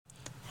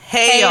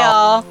Hey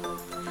y'all!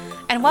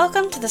 And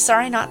welcome to the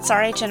Sorry Not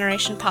Sorry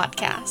Generation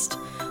podcast,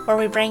 where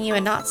we bring you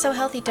a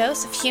not-so-healthy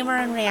dose of humor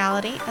and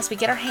reality as we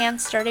get our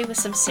hands dirty with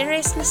some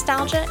serious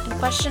nostalgia and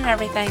question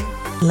everything.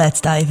 Let's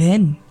dive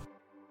in.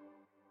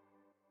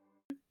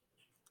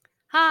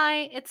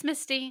 Hi, it's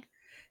Misty.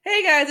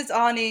 Hey guys, it's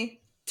Ani.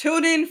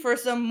 Tune in for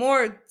some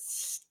more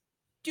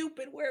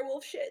stupid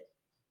werewolf shit.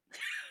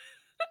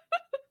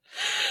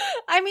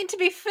 I mean, to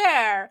be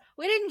fair,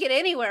 we didn't get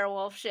any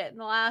werewolf shit in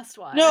the last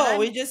one. No,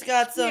 we just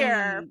got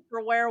here some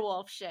for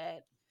werewolf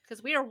shit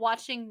because we are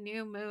watching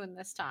New Moon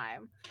this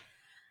time,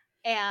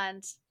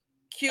 and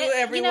cue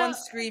everyone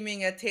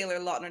screaming at Taylor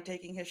Lautner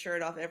taking his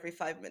shirt off every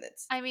 5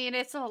 minutes. I mean,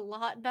 it's a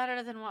lot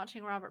better than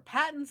watching Robert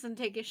Pattinson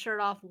take his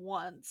shirt off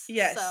once.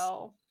 Yes.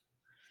 So,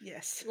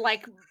 yes.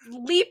 like,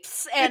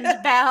 leaps and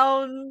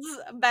bounds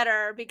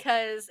better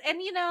because,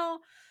 and you know,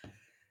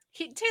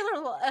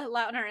 Taylor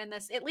Lautner in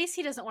this, at least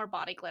he doesn't wear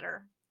body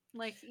glitter.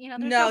 Like, you know,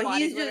 there's no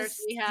body glitter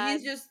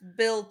he's just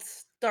built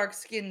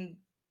dark-skinned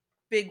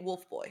big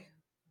wolf boy.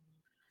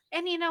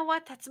 And you know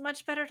what? That's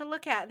much better to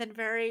look at than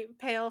very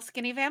pale,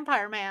 skinny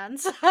vampire man.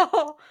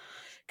 So,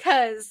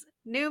 because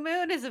New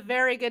Moon is a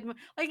very good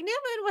like New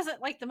Moon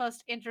wasn't like the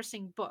most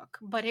interesting book,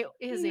 but it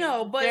is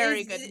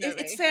very good movie.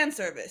 It's fan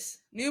service.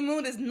 New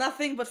Moon is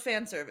nothing but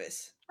fan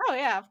service. Oh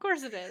yeah, of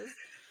course it is.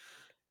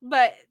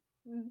 But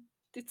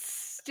it's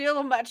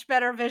still much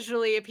better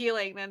visually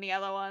appealing than the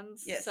other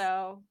ones. Yes.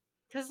 So,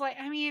 because like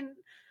I mean,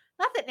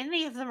 not that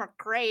any of them are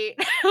great.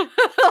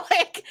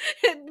 Like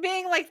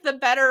being like the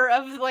better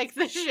of like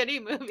the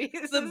shitty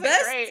movies. The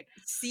best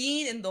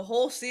scene in the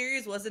whole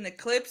series was an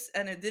eclipse,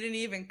 and it didn't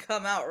even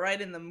come out right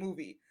in the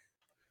movie.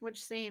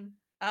 Which scene?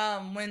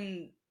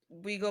 When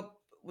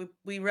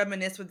we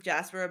reminisce with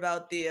Jasper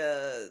about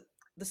the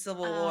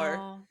Civil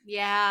War.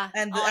 Yeah.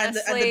 And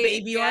the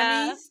baby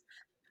armies.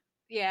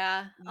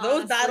 Yeah.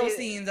 Those battle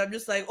scenes, I'm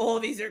just like, oh,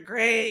 these are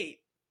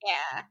great.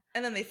 Yeah.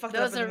 And then they fucked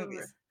up in the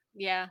movies.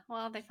 Yeah.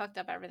 Well, they fucked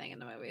up everything in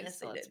the movies, yes,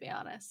 so let's be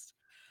honest.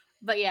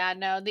 But yeah,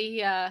 no,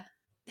 the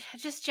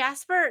just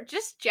Jasper.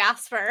 Just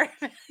Jasper's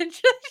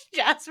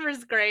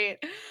great.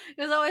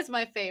 He was always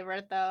my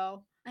favorite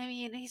though. I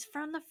mean, he's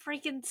from the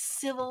freaking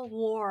Civil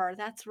War.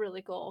 That's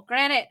really cool.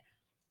 Granted,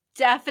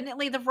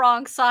 definitely the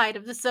wrong side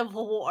of the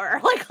Civil War.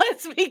 Like,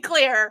 let's be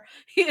clear.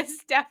 He is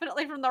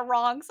definitely from the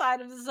wrong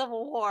side of the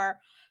Civil War.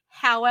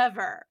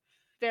 However,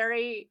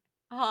 very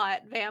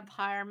hot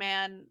vampire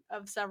man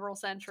of several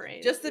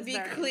centuries. Just to be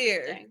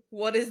clear,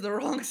 what is the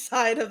wrong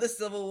side of the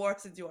Civil War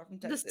since you are from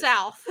Texas? The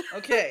South.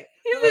 Okay.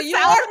 You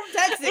are from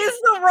Texas. Is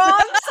the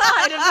wrong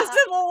side of the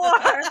Civil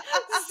War.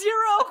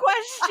 Zero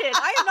question.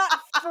 I am not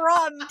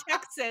from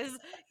Texas.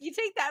 You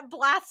take that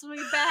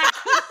blasphemy back.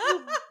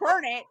 You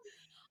burn it.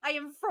 I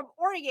am from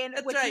Oregon.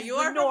 That's which right. Is you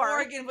are north. From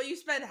Oregon, but you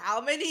spent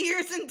how many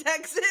years in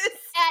Texas?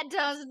 That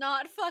does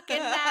not fucking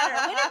matter.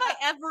 When have I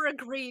ever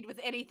agreed with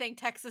anything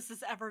Texas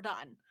has ever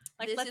done?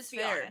 Like, this let's is be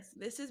fair. honest.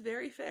 This is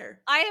very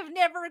fair. I have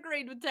never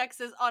agreed with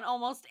Texas on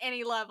almost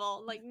any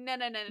level. Like,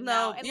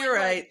 no. And you're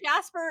right.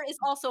 Jasper is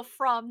also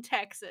from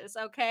Texas,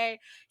 okay?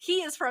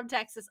 He is from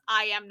Texas.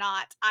 I am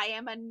not. I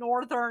am a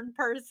northern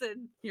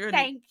person.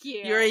 Thank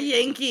you. You're a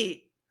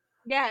Yankee.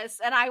 Yes,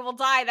 and I will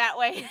die that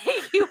way.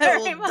 Thank you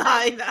very much.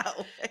 I will die that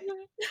way.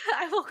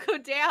 I will go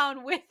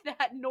down with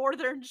that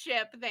northern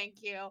ship,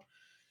 thank you.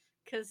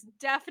 Because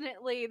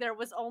definitely there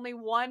was only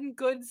one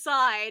good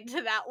side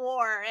to that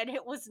war, and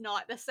it was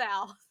not the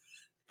South.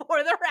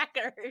 For the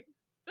record.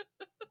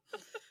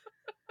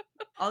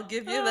 I'll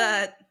give you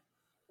that.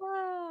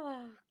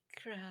 Oh,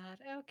 God.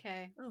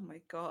 Okay. Oh, my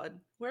God.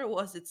 Where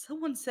was it?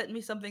 Someone sent me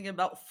something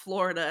about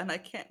Florida, and I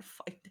can't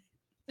find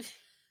it.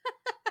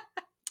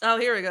 Oh,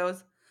 here it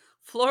goes.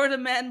 Florida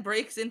man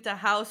breaks into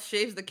house,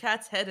 shaves the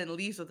cat's head, and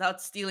leaves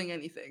without stealing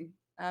anything.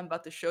 I'm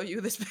about to show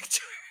you this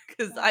picture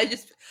because I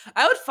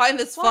would find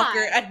this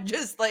fucker and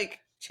just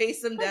like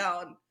chase him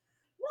down.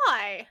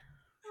 Why?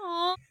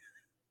 Aww.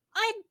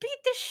 I'd beat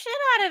the shit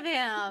out of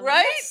him.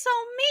 Right? That's so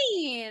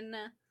mean.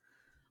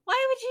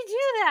 Why would you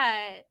do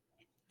that?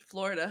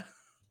 Florida.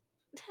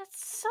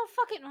 That's so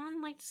fucking. I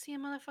don't like to see a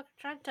motherfucker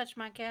try to touch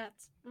my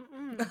cats.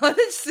 I love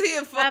to see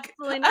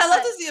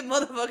a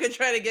motherfucker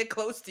try to get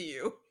close to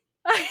you.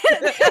 Yeah,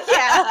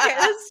 okay,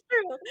 that's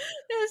true.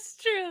 That's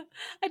true.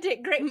 I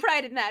take great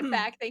pride in that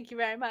fact. Thank you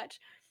very much.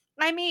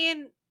 I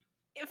mean,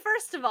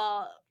 first of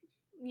all,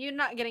 you're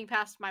not getting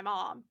past my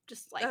mom,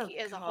 just like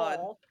as a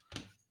whole.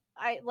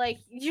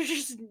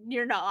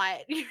 You're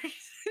not.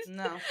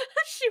 No.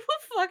 She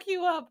will fuck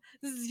you up.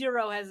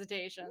 Zero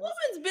hesitation.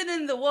 Woman's been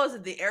in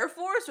the Air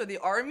Force or the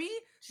Army?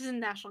 She's in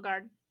the National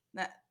Guard.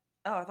 Oh,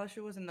 I thought she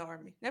was in the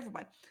Army. Never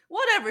mind.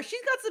 Whatever. She's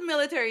got some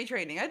military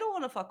training. I don't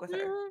want to fuck with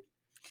her.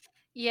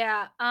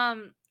 Yeah.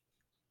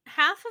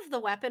 Half of the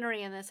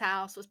weaponry in this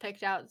house was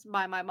picked out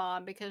by my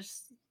mom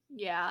because,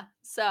 yeah.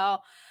 So,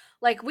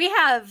 like, we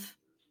have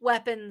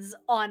weapons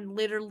on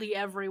literally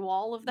every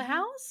wall of the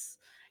house.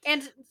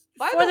 And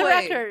for the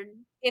record,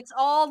 it's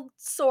all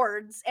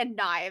swords and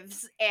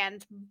knives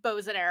and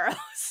bows and arrows.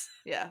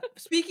 Yeah.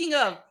 Speaking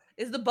of,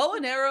 is the bow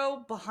and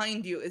arrow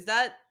behind you? Is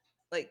that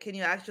Like, can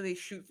you actually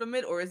shoot from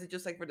it, or is it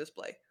just like for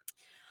display?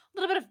 A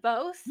little bit of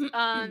both.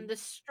 The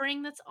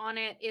string that's on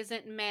it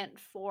isn't meant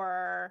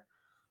for,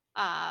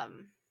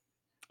 um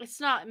it's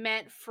not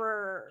meant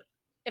for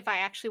if I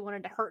actually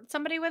wanted to hurt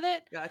somebody with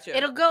it. Gotcha.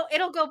 It'll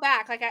go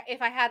back, like,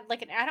 if I had,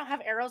 like, I don't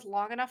have arrows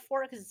long enough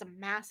for it because it's a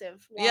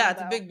massive Yeah, it's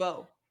a longbow. big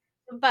bow.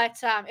 But,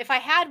 if I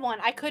had one,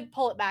 I could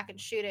pull it back and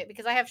shoot it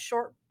because I have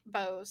short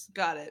bows.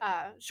 Got it.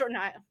 Short no,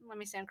 let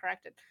me stand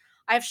corrected.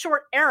 I have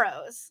short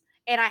arrows,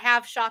 and I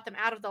have shot them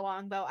out of the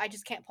longbow. I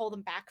just can't pull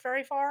them back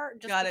very far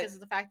just Got it. because of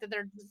the fact that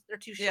they're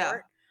too Yeah.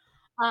 short.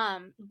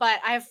 But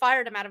I have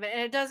fired them out of it,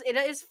 and it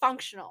is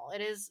functional.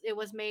 It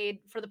was made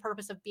for the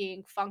purpose of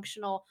being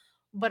functional,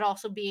 but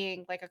also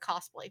being like a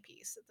cosplay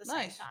piece at the same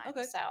Nice. time.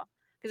 Okay. So,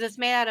 because it's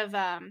made out of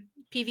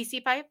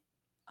PVC pipe,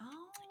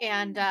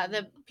 and Oh.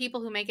 the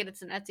people who make it,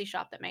 it's an Etsy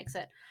shop that makes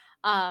it.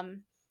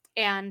 Um,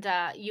 and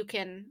you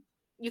can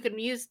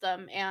use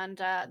them, and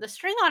the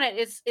string on it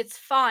is it's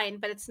fine,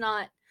 but it's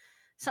not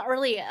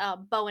really a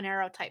bow and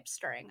arrow type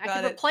string. I could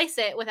Got it. replace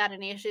it without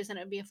any issues, and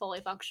it would be a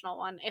fully functional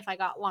one if I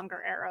got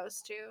longer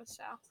arrows too.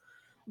 So,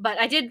 but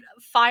I did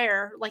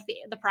fire like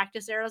the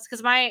practice arrows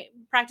because my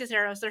practice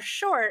arrows they're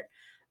short,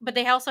 but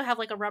they also have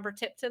like a rubber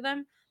tip to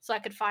them, so I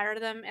could fire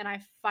them, and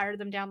I fired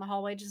them down the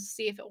hallway just to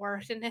see if it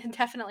worked, and it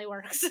definitely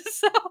works.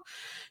 So,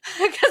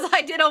 because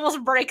I did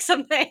almost break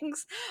some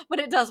things, but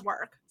it does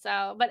work.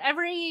 So, but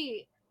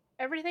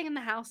everything in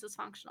the house is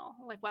functional,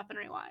 like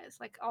weaponry wise.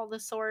 Like all the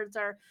swords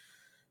are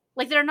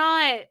like, they're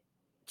not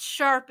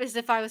sharp as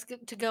if I was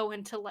to go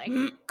into, like,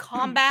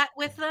 combat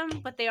with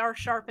them, but they are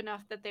sharp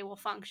enough that they will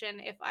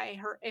function if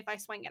I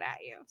swing it at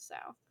you, so,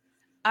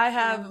 I yeah.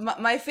 have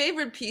my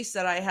favorite piece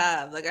that I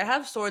have. Like, I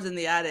have swords in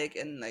the attic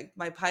and like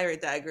my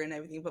pirate dagger and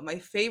everything, but my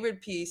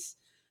favorite piece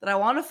that I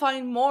want to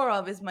find more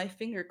of is my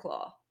finger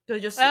claw. To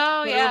just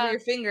Oh, put it over yeah. your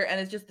finger and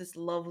it's just this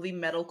lovely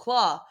metal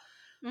claw.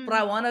 But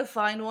I Mhm. want to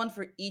find one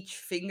for each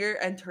finger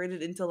and turn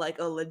it into like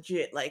a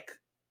legit like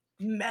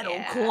metal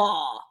Yeah.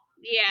 claw.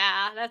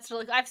 Yeah, that's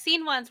really I've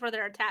seen ones where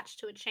they're attached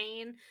to a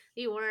chain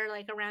you wear,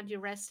 like, around your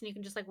wrist, and you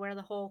can just, like, wear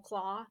the whole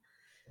claw,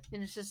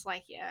 and it's just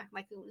like yeah,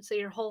 like, so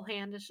your whole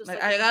hand is just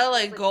Like, like I gotta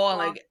like like go a on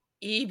claw. like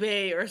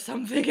eBay or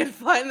something and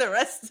find the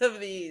rest of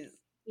these.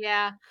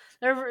 Yeah,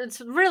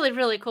 it's really,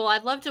 really cool.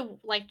 I'd love to,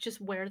 like, just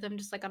wear them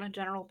just, like, on a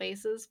general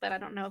basis, but I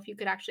don't know if you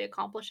could actually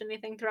accomplish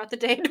anything throughout the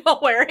day while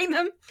wearing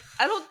them.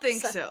 I don't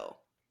think So, so.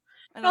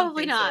 I don't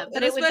probably think so. not, but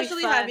And it would be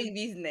especially having fun.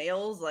 these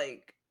nails,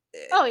 like,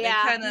 Oh, they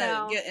yeah, kind of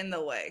no. get in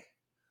the way.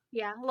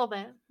 Yeah, a little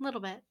bit, a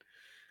little bit.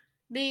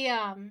 The,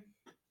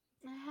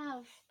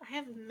 I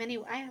have many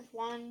I have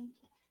 1,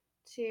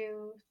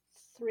 2,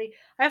 3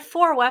 I have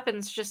 4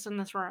 weapons just in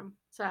this room,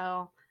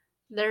 so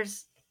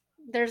there's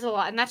there's a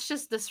lot, and that's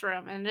just this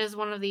room, and it is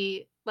one of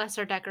the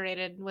lesser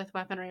decorated with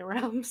weaponry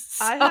rooms,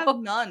 I have so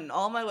none.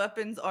 All my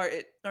weapons are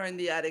in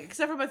the attic,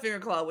 except for my finger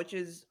claw, which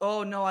is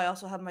oh no, I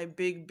also have my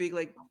big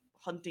like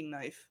hunting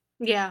knife.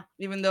 yeah.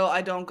 Even though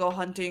I don't go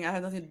hunting, I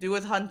have nothing to do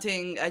with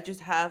hunting. I just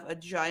have a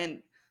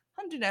giant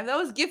hunting knife that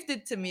was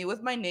gifted to me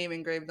with my name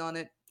engraved on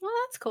it. Well,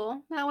 that's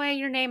cool. That way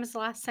your name is the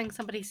last thing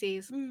somebody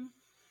sees. Mm.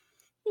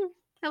 Hmm,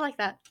 I like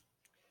that.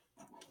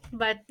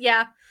 But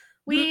yeah,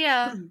 we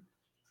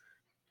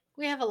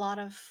we have a lot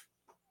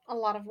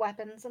of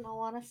weapons in all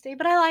honesty,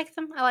 but I like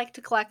them. I like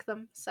to collect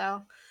them.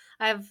 So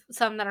I have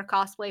some that are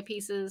cosplay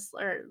pieces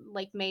or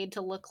like made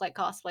to look like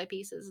cosplay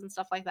pieces and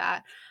stuff like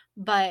that.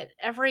 But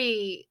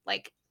every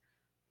like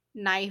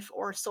knife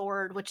or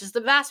sword, which is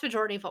the vast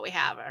majority of what we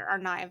have are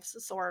knives,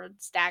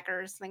 swords,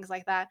 daggers, things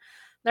like that.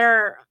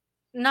 They're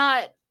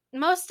not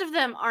most of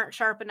them aren't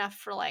sharp enough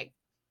for like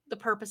the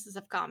purposes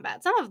of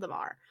combat. Some of them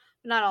are,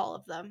 but not all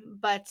of them.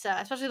 But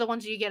especially the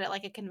ones you get at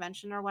like a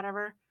convention or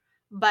whatever.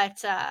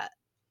 But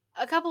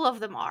a couple of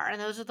them are,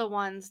 and those are the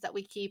ones that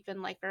we keep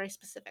in like very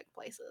specific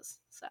places.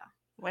 So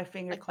My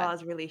finger like claw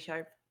is really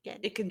sharp. good.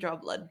 It can draw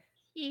blood.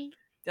 E- Do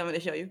you want me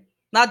to show you?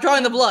 Not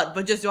drawing the No. blood,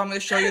 but just do you want me to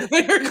show you the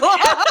finger claw?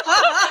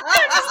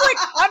 I'm just like,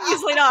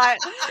 obviously not.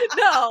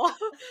 No.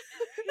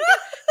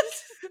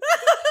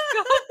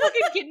 Go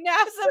fucking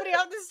kidnap somebody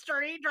off the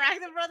street, drag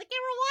them in front of the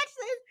camera, watch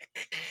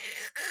this.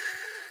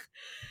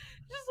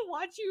 Just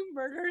watch you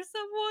murder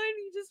someone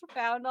you just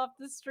found off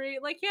the street.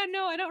 Like, yeah,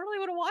 no, I don't really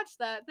want to watch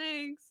that.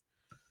 Thanks.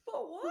 But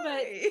But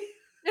why?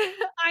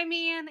 I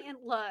mean, and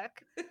look,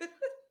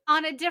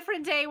 on a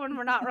different day when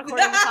we're not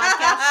recording the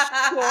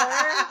podcast,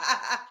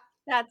 sure,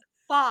 that's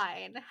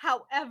fine.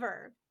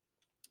 However,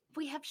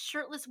 we have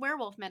shirtless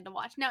werewolf men to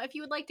watch. Now, if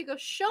you would like to go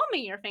show me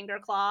your finger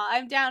claw,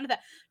 I'm down to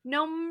that.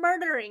 No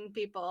murdering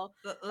people.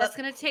 Let- That's let-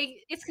 gonna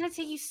take it's gonna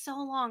take you so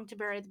long to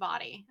bury the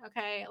body.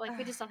 Okay. Like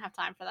we just don't have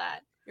time for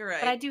that. You're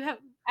But I right. do have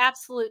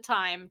absolute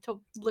time to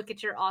look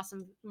at your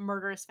awesome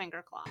murderous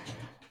finger claw.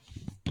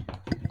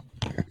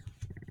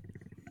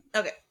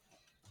 Okay,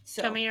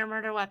 Show so me your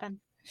murder weapon.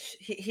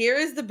 here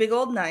is the big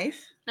old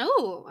knife,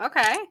 Oh,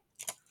 okay.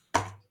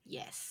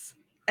 Yes.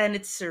 and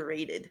it's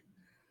serrated.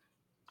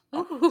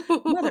 Oh,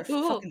 Ooh.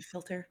 motherfucking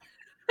filter.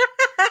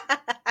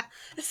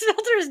 This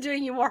filter is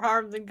doing you more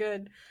harm than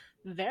good.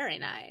 Very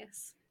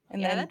nice.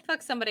 And Yeah, then that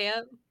fucks somebody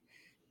up.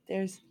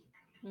 There's,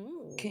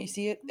 can you Ooh.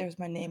 see it? There's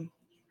my name.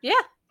 Yeah.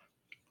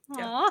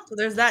 Yeah. Aw. So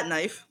there's that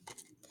knife.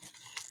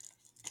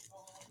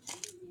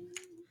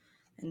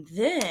 And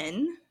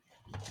then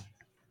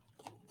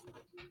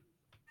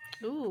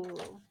Ooh.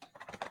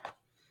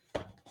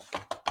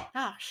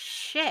 Oh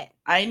shit.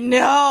 I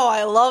know,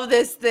 I love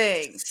this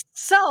thing.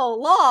 So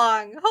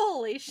long.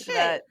 Holy Look at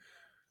that. shit.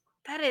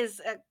 That is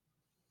a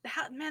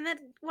how man, that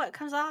what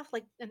comes off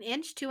like an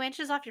inch, 2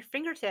 inches off your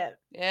fingertip.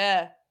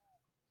 Yeah.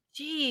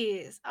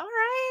 Jeez. All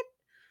right.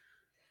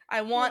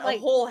 I want a Like,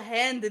 whole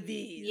hand of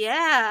these.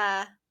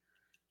 yeah.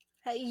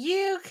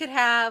 You could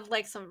have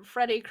like some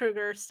Freddy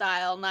Krueger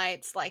style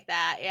nights like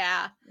that.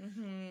 Yeah.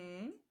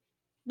 Mhm.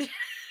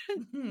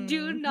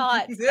 Do Mhm.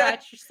 not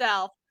scratch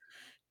yourself.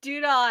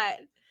 Do not.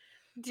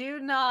 Do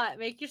not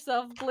make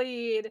yourself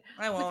bleed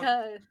I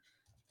won't.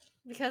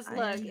 because look,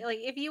 I like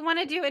if you want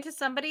to do it to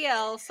somebody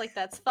else, like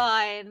that's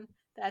fine.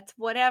 That's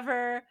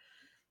whatever.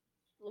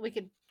 We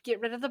could get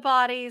rid of the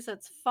bodies,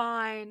 that's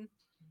fine,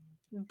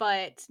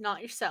 but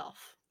not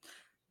yourself.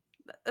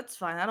 that's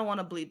fine. I don't want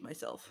to bleed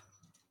myself.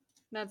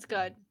 That's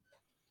good.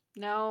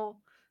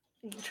 No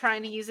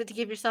trying to use it to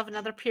give yourself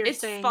another It's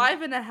piercing.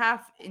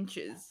 5.5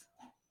 inches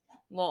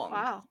long.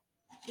 Wow.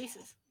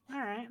 Jesus. All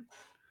right.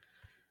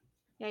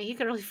 Yeah, you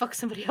could really fuck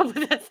somebody up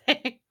with that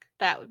thing.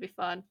 That would be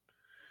fun.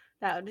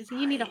 That would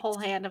you need a Right. whole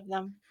hand of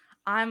them.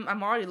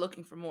 I'm already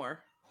looking for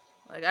more.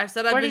 Like I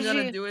said, I've Where been did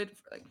gonna you do it.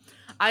 Like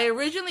I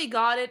originally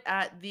got it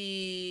at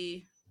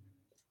the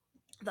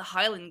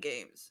Highland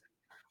Games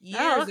Oh,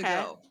 years okay.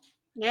 ago.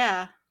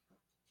 Yeah.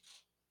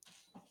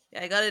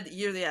 Yeah, I got it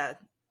years. Yeah,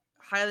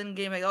 Highland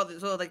Game. I got this.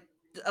 So like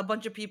a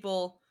bunch of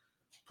people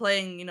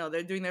playing. You know,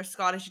 they're doing their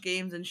Scottish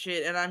games and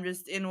shit, and I'm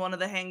just in one of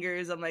the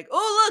hangars. I'm like,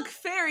 oh look,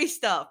 fairy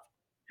stuff.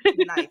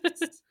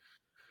 Knives.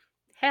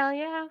 Hell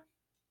yeah.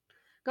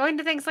 Going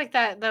to things like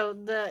that, though,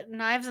 the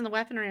knives and the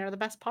weaponry are the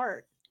best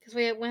part because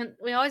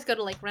we always go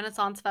to like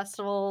Renaissance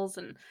festivals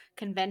and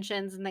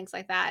conventions and things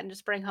like that, and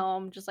just bring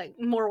home just like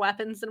more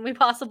weapons than we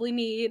possibly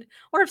need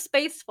or have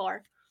space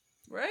for.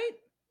 Right?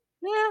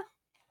 Yeah.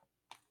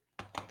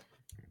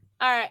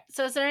 All right.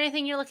 So, is there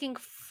anything you're looking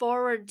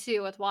forward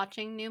to with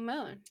watching New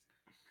Moon,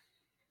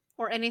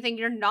 or anything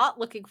you're not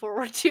looking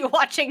forward to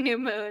watching New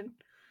Moon?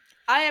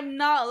 I am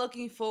not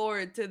looking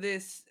forward to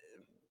this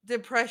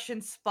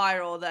depression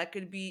spiral that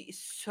could be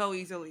so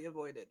easily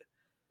avoided.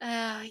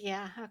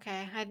 Yeah.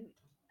 Okay.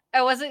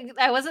 I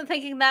wasn't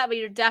thinking that, but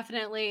you're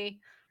definitely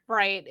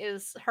right.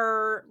 Is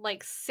her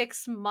like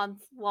 6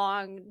 month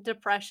long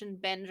depression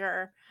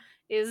binger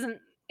isn't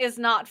is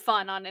not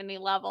fun on any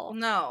level.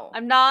 No.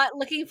 I'm not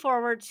looking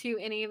forward to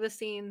any of the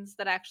scenes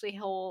that actually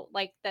hold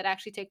like that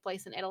actually take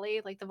place in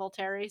Italy, like the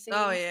Voltaire Oh scenes,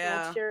 the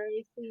yeah. Voltaire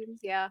scenes.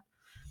 Yeah,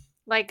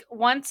 like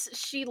once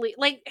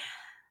like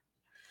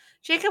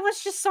Jacob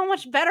was just so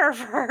much better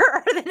for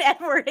her than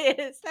Edward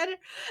is.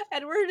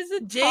 Edward is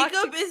a Jacob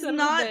toxic is son of a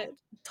not bitch.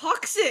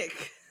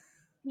 toxic.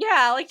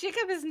 Yeah, like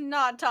Jacob is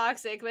not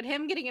toxic, but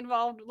him getting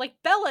involved like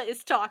Bella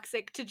is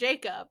toxic to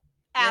Jacob.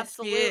 Yes,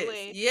 she is.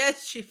 Absolutely.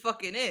 Yes, she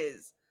fucking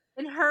is.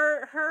 And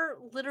her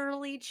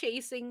literally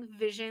chasing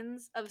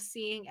visions of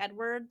seeing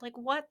Edward, like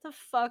what the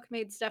fuck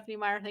made Stephanie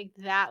Meyer think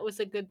that was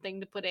a good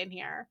thing to put in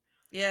here?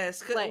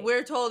 Yes, Like,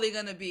 we're totally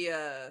gonna be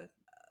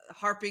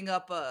harping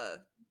up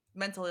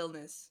mental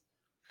illness.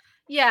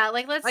 yeah,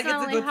 like let's Like it's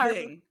not a only good harp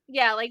thing.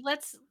 yeah, like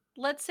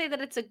let's say that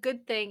it's a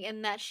good thing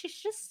in that she's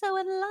just so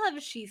in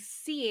love, she's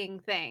seeing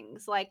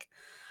things. Like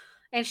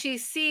and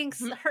she's seeing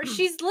her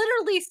she's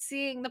literally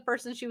seeing the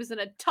person she was in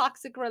a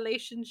toxic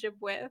relationship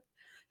with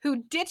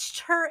who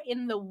ditched her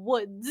in the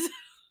woods.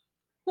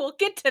 We'll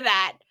get to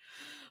that.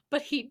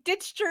 But he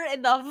ditched her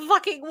in the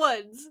fucking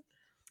woods.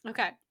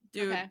 Okay.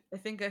 Dude, Okay. I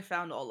think I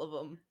found all of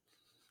them.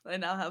 I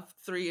now have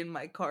 3 in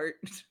my cart.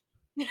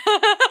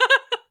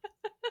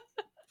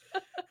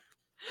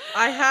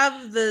 I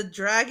have the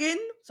dragon,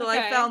 so I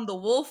Okay. found the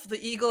wolf, the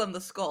eagle, and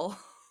the skull.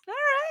 All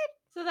right.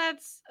 So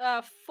that's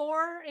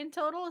 4 in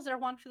total. Is there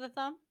one for the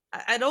thumb?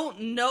 I don't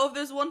know if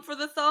there's one for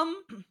the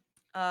thumb.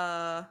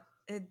 Uh,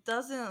 it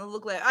doesn't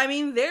look like. I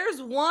mean,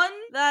 there's one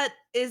that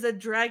is a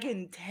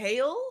dragon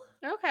tail.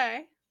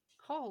 Okay.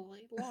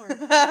 Holy lord.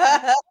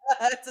 Okay.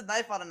 It's a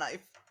knife on a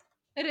knife.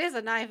 It is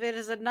a knife. It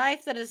is a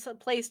knife that is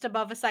placed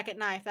above a second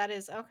knife. That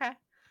is okay.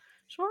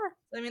 Sure.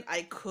 I mean,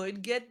 I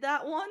could get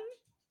that one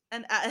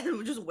and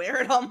just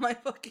wear it on my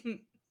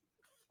fucking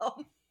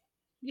thumb.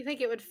 You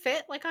think it would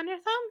fit like on your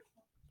thumb?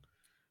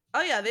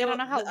 Oh yeah, I don't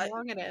know how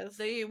long it is.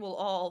 they will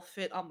all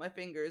fit on my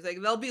fingers.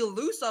 Like they'll be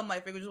loose on my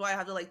fingers, which is why I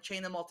have to like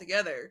chain them all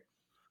together.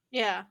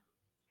 Yeah.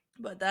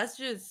 But that's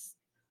just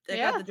I got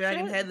Yeah. the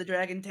dragon Shit. head, the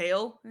dragon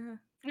tail. Yeah.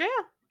 Yeah.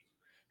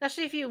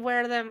 Especially if you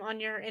wear them on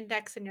your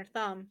index and your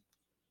thumb.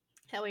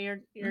 That way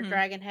your Mm-hmm.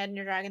 dragon head and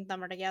your dragon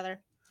thumb are together.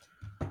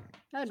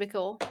 That'd be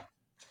cool.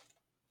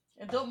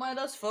 And don't mind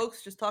us,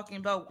 folks, just talking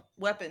about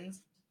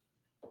weapons.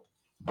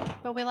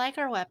 But we like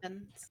our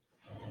weapons.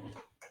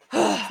 Is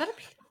that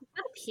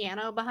a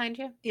piano behind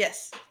you?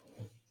 Yes.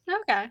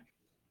 Okay.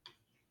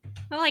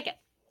 I like it.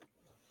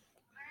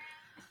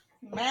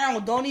 Meow,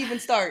 don't even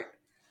start.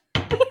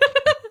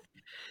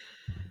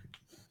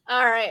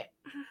 Alright,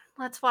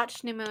 let's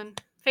watch New Moon.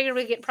 Figured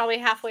we'd get probably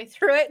halfway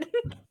through it,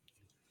 All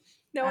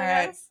knowing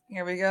right, us.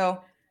 here we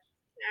go.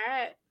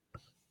 Alright.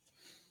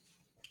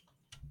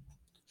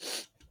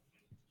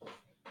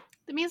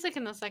 The music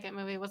in the second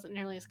movie wasn't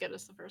nearly as good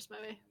as the first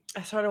movie.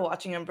 I started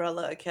watching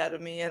Umbrella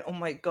Academy, and oh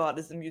my god,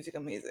 is the music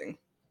amazing!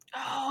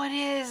 Oh, it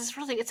is.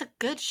 It's a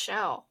good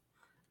show.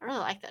 I really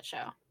like that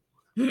show.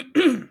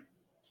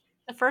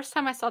 The first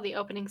time I saw the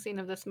opening scene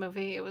of this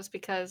movie, it was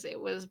because it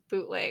was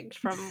bootlegged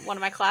from one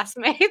of my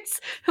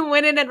classmates who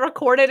went in and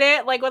recorded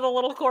it, like, with a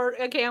little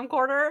a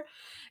camcorder,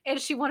 and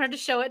she wanted to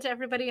show it to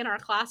everybody in our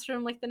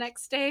classroom, like, the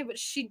next day, but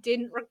she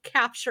didn't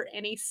capture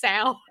any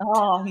sound.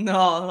 Oh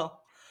no,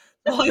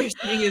 all you're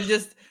seeing is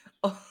just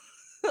New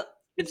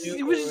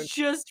It was Moon.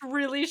 just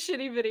really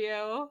shitty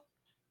video.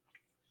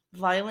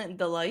 Violent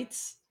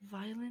Delights.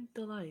 Violent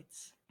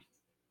Delights.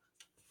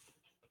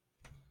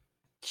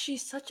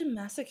 She's such a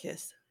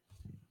masochist.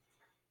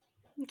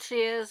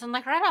 She is, and,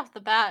 like, right off the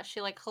bat, she,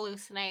 like,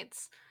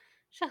 hallucinates.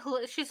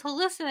 She's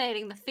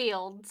hallucinating the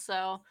field,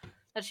 so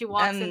that she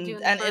walks into in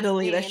the And first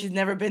Italy that scene. she's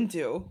never been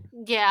to.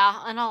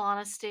 Yeah, in all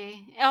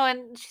honesty. Oh,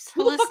 and she's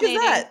Who the fuck is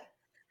hallucinating. that?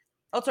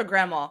 Oh, it's her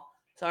grandma.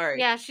 Sorry.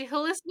 Yeah, she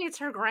hallucinates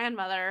her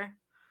grandmother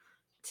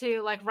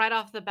to like right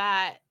off the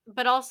bat.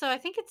 But also I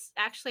think it's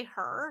actually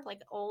her, like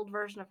old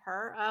version of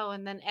her. Oh,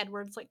 and then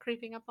Edward's like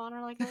creeping up on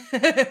her like a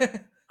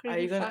creepy Are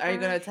you gonna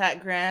fucker.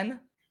 attack Gran?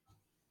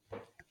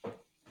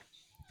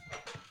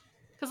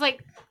 Because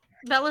like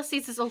Bella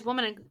sees this old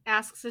woman and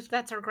asks if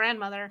that's her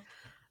grandmother,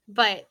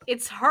 but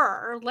it's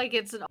her. Like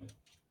it's an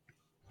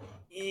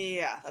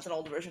Yeah, that's an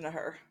old version of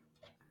her.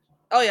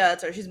 Oh yeah,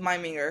 that's her. She's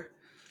miming her.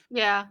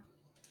 yeah.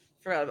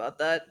 Forgot about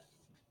that.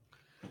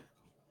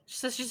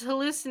 So she's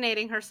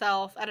hallucinating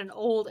herself at an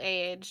old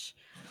age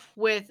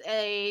with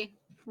a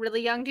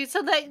really young dude.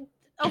 So that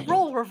a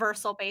role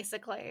reversal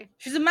basically.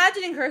 She's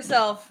imagining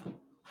herself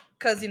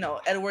because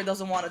Edward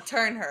doesn't want to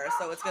turn her,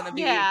 so it's gonna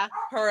be Yeah.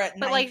 her at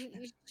But,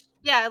 9.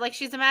 yeah, like,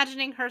 she's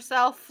imagining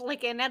herself,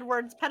 like, in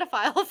Edward's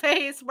pedophile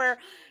phase where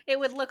it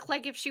would look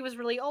like if she was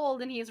really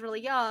old and he's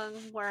really young,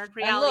 where in And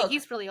reality, look,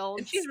 he's really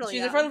old, she's it's really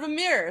she's in front young. of a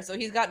mirror, so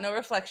he's got no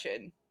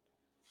reflection.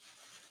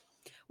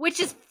 Which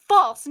is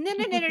false. No,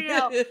 no, no, no,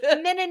 no.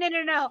 No, no, no,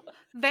 no, no.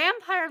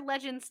 Vampire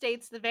legend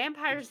states the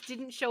vampires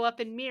didn't show up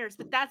in mirrors,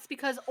 but that's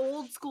because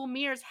old school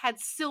mirrors had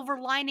silver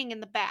lining in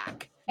the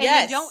back, and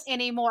they don't Yes.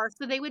 anymore,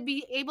 so they would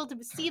be able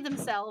to see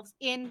themselves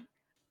in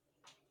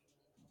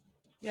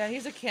Yeah,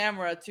 here's a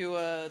camera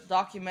to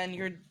document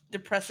your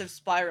depressive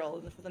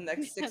spiral for the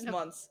next yeah, 6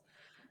 months.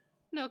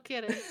 no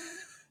kidding.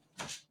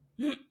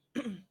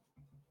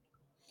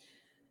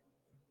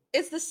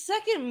 It's the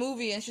second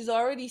movie and she's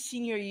already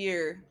senior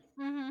year.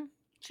 Mhm.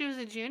 She was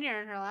a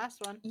junior in her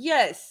last one.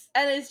 Yes,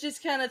 and it's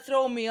just kind of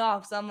throwing me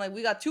off. So I'm like,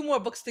 we got 2 more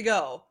books to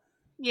go.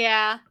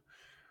 Yeah.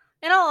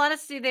 In all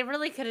honesty, they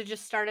really could have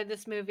just started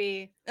this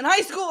movie In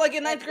high school, like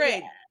in at ninth yeah.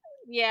 grade.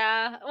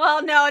 Yeah.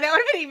 Well, no, that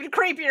would've been even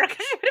creepier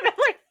because she would've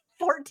been, like,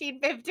 14,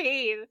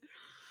 15.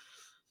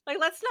 Like,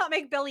 let's not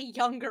make Billy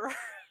younger.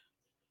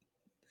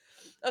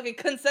 Okay,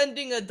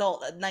 consenting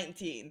adult at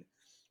 19.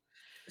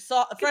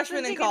 So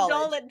freshman in Consenting adult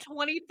college. at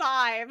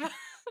 25.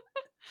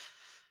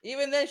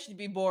 Even then, she'd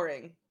be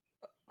boring.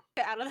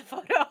 Out of the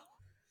photo.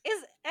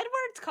 Is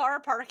Edward's car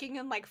parking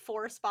in, like,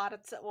 4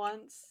 spots at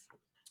once?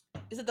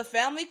 Is it the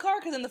family car?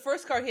 Because in the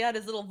first car, he had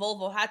his little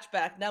Volvo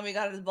hatchback. Now we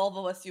got his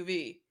Volvo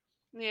SUV.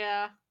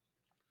 Yeah.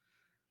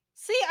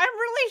 See, I'm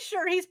really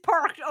sure he's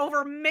parked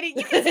over many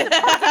you can see the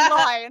parking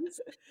lines.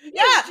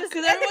 Yeah, He's just because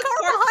and the everyone's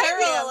car parked behind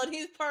parallel him. and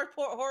he's parked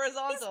He's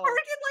horizontal.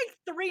 parked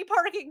in, like, 3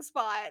 parking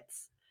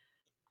spots.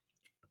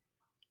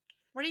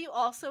 Were you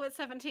also at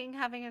 17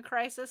 having a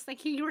crisis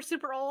thinking you were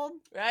super old?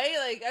 Right?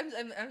 Like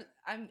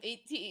I'm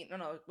 18. No,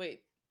 no,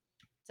 wait.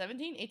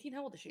 17? 18?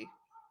 How old is she?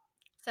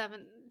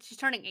 7 she's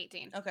turning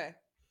 18. Okay.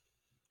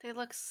 They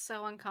look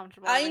so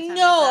uncomfortable I every time they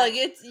know, like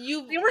touch. it's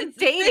you They were it's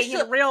dating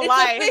official. in real It's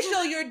life.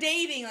 official you're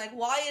dating. Like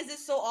why is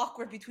this so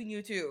awkward between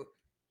you two?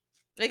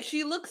 Like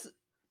she looks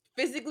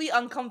physically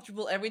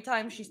uncomfortable every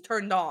time she's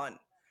turned on.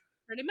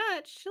 Pretty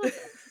much.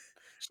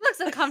 She looks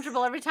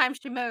uncomfortable every time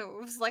she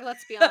moves, like,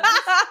 let's be honest.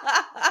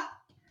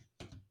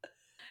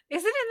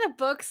 Isn't in the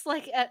books,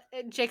 like, at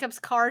Jacob's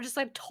car just,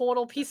 like,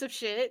 total piece of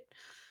shit?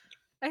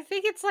 I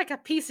think it's, like, a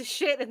piece of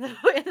shit in the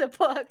in the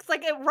books.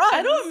 Like, it I don't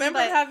runs, remember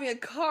him but having a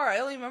car. I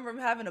only remember him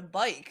having a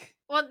bike.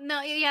 well,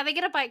 no, yeah, they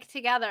get a bike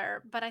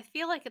together, but I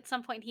feel like at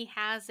some point he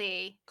has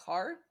a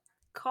Car?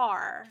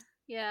 car.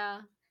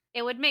 Yeah.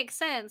 It would make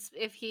sense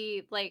if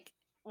he like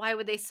why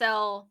would they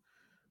sell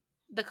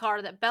the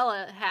car that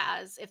Bella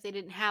has if they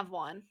didn't have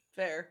one?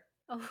 Fair.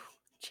 Oh,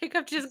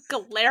 Jacob just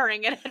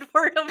glaring at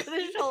Edward over the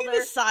The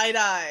shoulder. side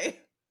eye.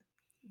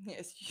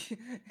 Yes.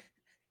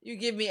 You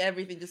give me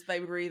everything just by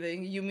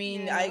breathing. You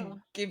mean I Yeah.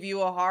 give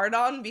you a hard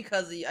on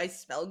because I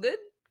smell good?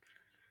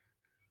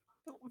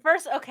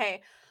 First,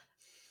 okay.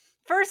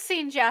 First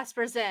scene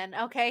Jasper's in,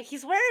 okay?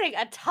 He's wearing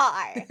a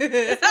tie.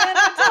 This man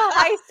went to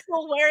high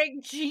school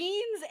wearing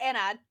jeans and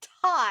a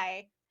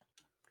tie.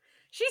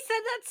 She said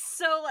that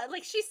so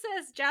like, she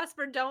says,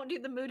 "Jasper, don't do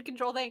the mood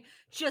control thing,"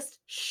 just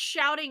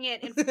shouting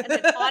it in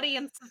an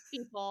audience of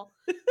people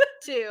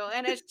too,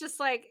 and it's just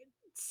like,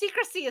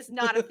 secrecy is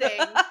not a thing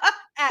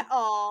at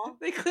all.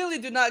 They clearly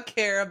do not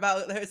care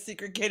about her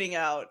secret getting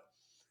out.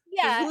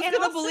 Because Yeah, who's and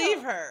gonna believe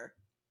also, her?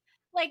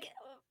 like,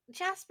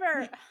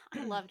 Jasper,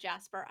 I love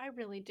Jasper, I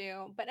really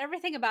do, but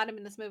everything about him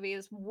in this movie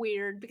is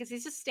weird because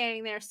he's just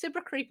standing there super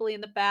creepily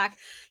in the back.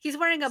 He's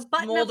wearing a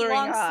button-up Smoldering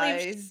long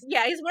sleeve eyes.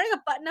 yeah, he's wearing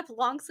a button-up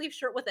long sleeve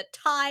shirt with a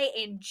tie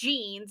and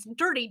jeans,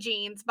 dirty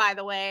jeans, by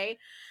the way,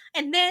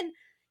 and then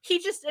he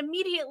just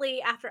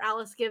immediately after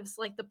Alice gives,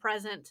 like, the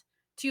present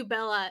to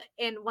Bella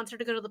and wants her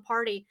to go to the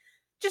party,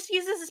 just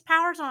uses his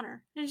powers on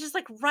her. And it's just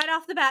like right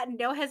off the bat,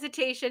 no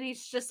hesitation.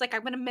 He's just like,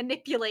 I'm gonna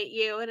manipulate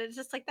you. And it's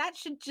just like that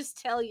should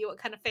just tell you what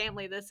kind of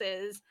family this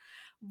is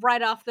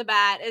right off the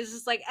bat. It's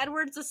just like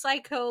Edward's a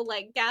psycho,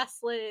 like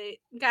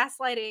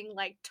gaslighting,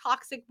 like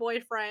toxic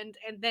boyfriend,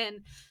 and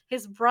then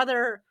his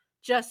brother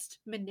just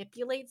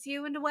manipulates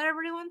you into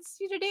whatever he wants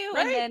you to do.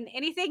 And Right? then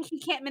anything he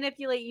can't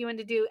manipulate you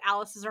into do,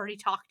 Alice has already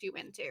talked you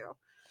into.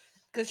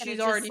 Because And she's it's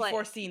just already like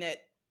foreseen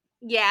it.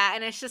 yeah,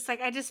 and it's just like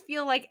I just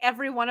feel like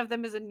every one of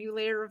them is a new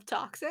layer of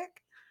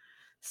toxic,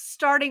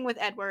 starting with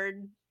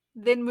Edward,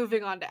 then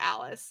moving on to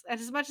Alice. And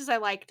as much as I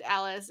liked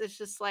Alice, it's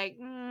just like,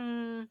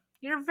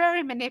 you're a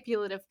very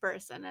manipulative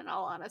person, in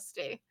all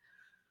honesty.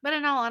 But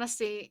in all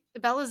honesty,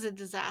 Bella's a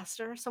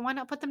disaster, so why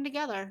not put them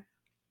together?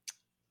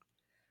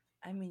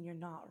 I mean, you're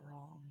not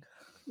wrong.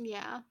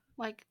 Yeah,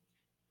 like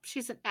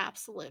she's an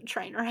absolute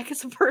train wreck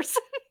as a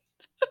person.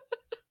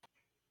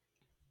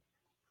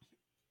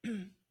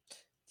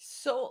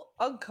 So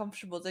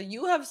uncomfortable that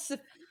you have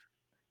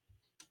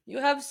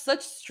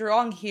such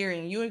strong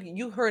hearing.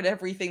 You heard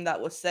everything that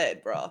was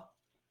said, bro.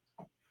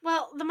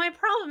 Well, my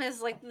problem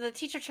is like the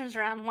teacher turns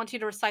around and wants you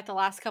to recite the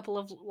last couple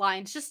of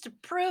lines just to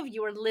prove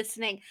you were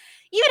listening.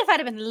 Even if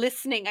I'd have been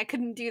listening, I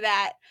couldn't do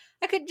that.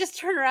 I could just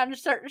turn around and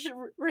start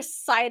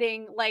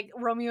reciting like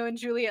Romeo and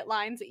Juliet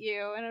lines at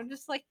you, and I'm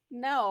just like,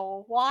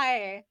 no,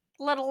 why?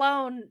 Let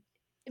alone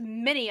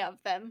many of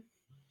them.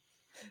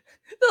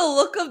 The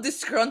look of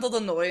disgruntled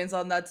annoyance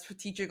on that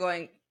teacher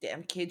going,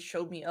 "Damn kid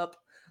showed me up."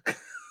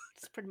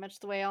 It's pretty much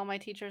the way all my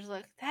teachers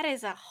look. That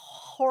is a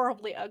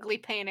horribly ugly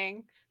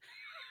painting.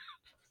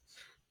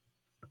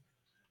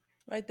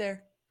 Right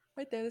there.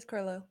 Right there, there's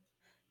Carlo.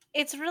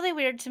 It's really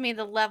weird to me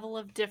the level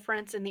of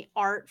difference in the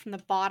art from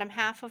the bottom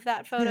half of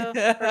that photo,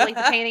 or, like,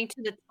 the painting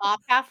to the top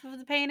half of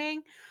the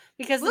painting,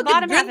 because the Look at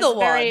bottom half is Grindelwald.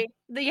 very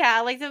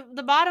yeah, like,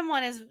 the bottom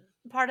one is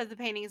part of the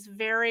painting is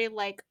very,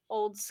 like,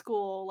 old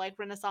school, like,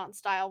 Renaissance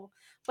style,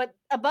 but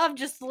above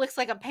just looks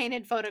like a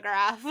painted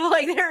photograph,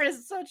 like, there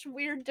is such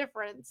weird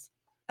difference.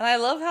 And I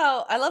love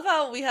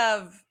how we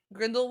have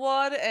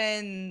Grindelwald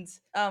and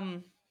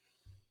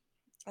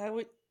I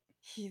would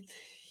he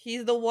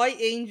he's the white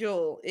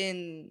angel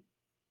in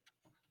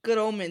Good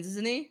Omens,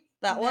 isn't he?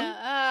 That No, one?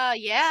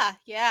 yeah,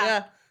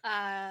 yeah.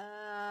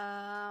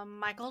 Yeah,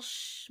 Michael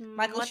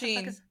What the fuck is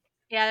Sheen.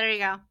 yeah, there you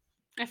go.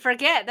 I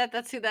forget that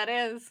that's who that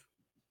is.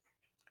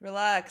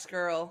 Relax,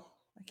 girl.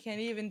 I can't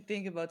even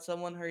think about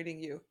someone hurting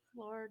you.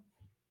 Lord.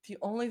 The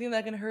only thing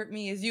that can hurt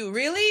me is you.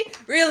 Really?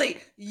 Really?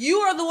 You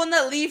are the one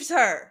that leaves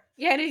her.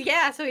 Yeah,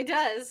 yeah, so he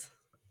does.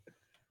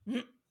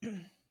 Yeah,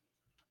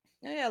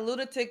 yeah,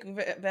 lunatic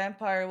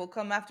vampire will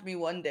come after me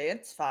one day.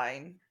 It's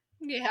fine.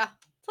 Yeah.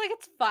 It's like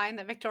it's fine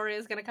that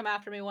Victoria's gonna come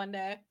after me one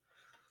day.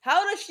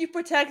 How does she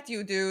protect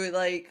you, dude?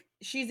 Like,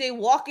 she's a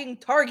walking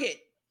target.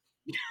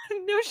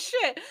 No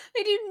shit.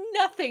 They do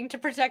nothing to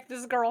protect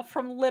this girl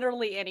from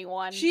literally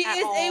anyone She at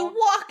is a all.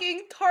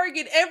 walking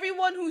target.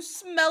 Everyone who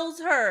smells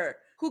her,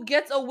 who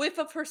gets a whiff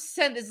of her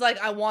scent, is like,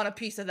 I want a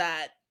piece of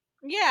that.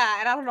 Yeah,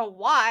 and I don't know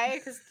why,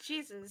 because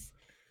Jesus.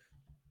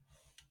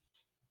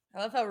 I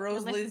love how At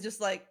least Rosalie's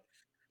just like,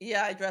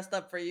 yeah, I dressed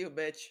up for you,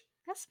 bitch.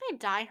 this may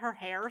dye her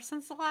hair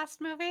since the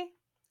last movie.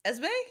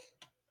 Esme?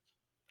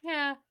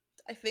 Yeah.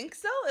 I think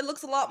so. It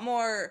looks a lot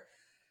more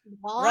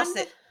Blonde?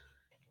 russet.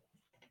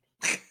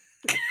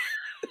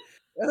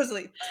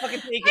 Rosalie, fucking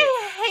take it.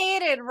 I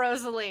hated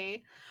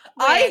Rosalie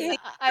I when hate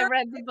I her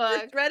read when the I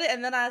first book. read it,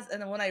 and then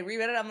when I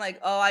reread it, I'm like,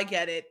 oh, I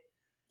get it. I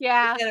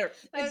Yeah. get her.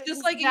 It's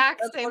just like in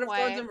Exact Court same of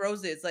Thorns way. and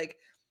Roses. Like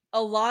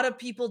a lot of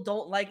people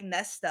don't like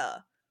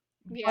Nesta,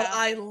 but Yeah.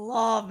 I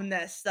love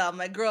Nesta. I'm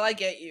like, girl, I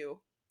get you.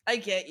 I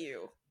get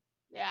you.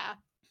 Yeah.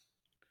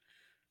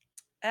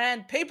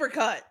 And paper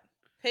cut.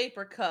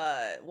 Paper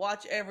cut.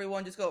 Watch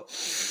everyone just go,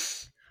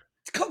 it's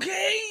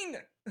cocaine.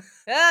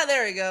 Ah,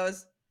 there he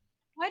goes.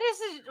 Why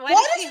Why does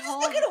does she he just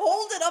hold fucking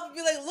hold it up and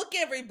be like, look,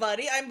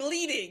 everybody, I'm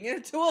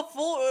bleeding to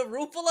a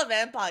room full of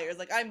vampires?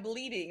 Like, I'm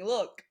bleeding.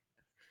 Look.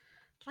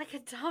 like a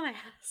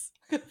dumbass?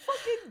 Fucking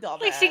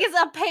Like she dumbass. gets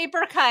a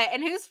paper cut,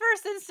 and whose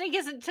first instinct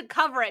isn't to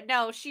cover it?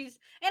 No, she's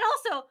and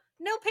also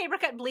no paper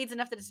cut bleeds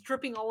enough that it's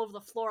dripping all over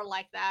the floor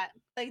like that.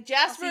 Like,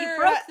 Also, you Jasper.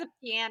 broke the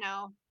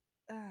piano.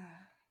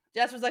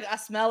 Jasper's like, I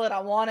smell it. I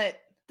want it.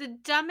 The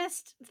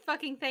dumbest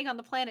fucking thing on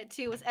the planet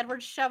too was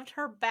Edward shoved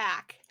her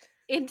back.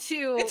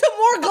 into Into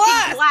more fucking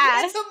glass!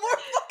 glass. Into more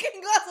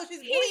fucking glass, so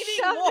she's He bleeding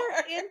shoved her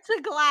more!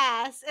 into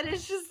glass, and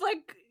it's just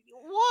like,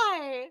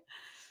 why?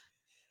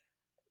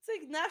 It's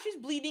like, now she's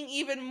bleeding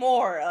even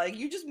more, like,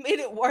 you just made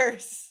it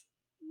worse.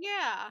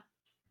 Yeah.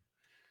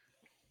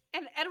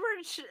 And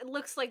Edward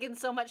looks like in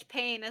so much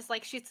pain as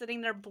like she's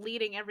sitting there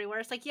bleeding everywhere.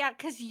 It's like, yeah,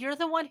 because you're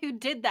the one who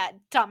did that,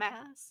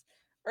 dumbass.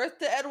 Earth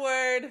to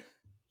Edward.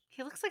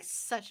 He looks like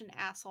such an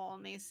asshole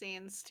in these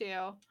scenes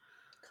too.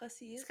 'Cause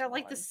he He's is got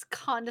like one. this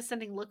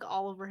condescending look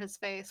all over his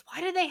face.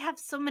 Why do they have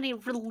so many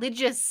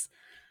religious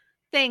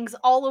things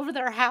all over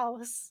their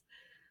house?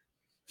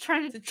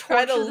 Trying to To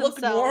try to torture look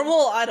themselves.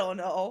 normal? I don't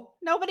know.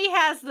 Nobody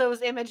has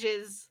those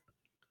images.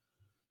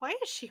 Why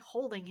is she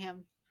holding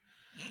him?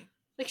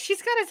 Like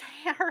she's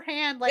got her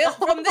hand like all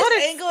From on this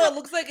his angle, it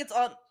looks like it's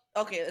on.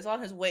 Okay, it's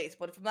on his waist,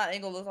 but from that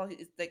angle, it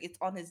looks like it's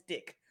on his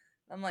dick.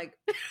 I'm like,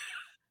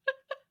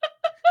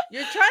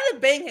 you're trying to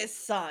bang his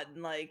son,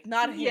 like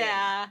not him.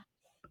 Yeah.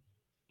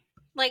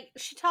 Like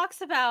she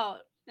talks about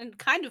and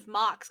kind of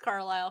mocks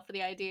Carlisle for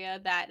the idea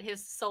that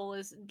his soul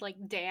is like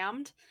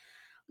damned.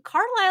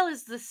 Carlisle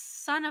is the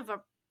son of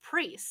a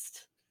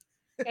priest,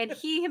 and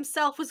he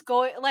himself was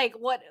going like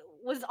what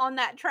was on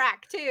that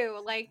track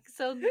too. Like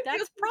so He was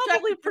that's projecting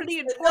probably pretty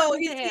priesthood. No,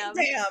 important to he's him.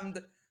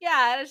 damned.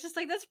 Yeah, and it's just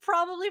like that's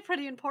probably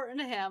pretty important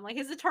to him. Like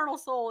his eternal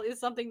soul is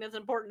something that's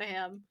important to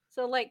him.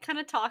 So like kind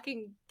of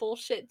talking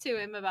bullshit to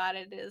him about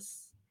it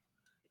is,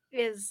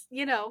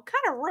 kind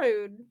of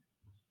rude.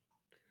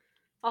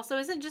 Also,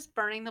 isn't just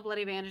burning the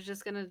bloody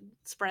bandages gonna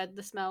spread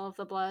the smell of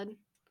the blood?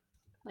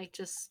 Like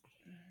just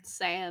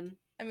saying.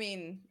 I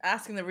mean,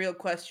 asking the real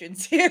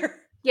questions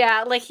here.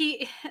 Yeah, like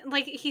he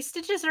like he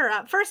stitches her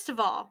up. First of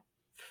all,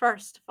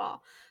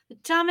 the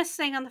dumbest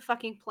thing on the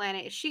fucking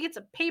planet is she gets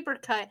a paper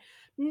cut.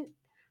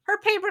 Her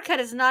paper cut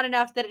is not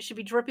enough that it should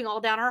be dripping all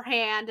down her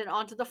hand and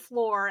onto the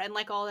floor and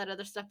like all that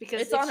other stuff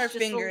because It's on it's her just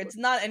finger. It's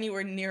not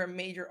anywhere near a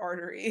major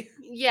artery.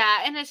 yeah,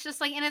 and it's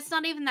just like and it's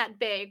not even that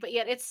big, but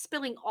yet it's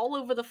spilling all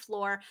over the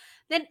floor.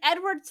 Then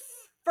Edward's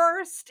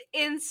first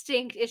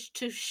instinct is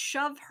to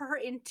shove her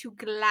into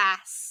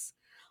glass.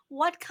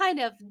 What kind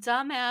of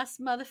dumbass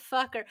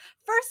motherfucker?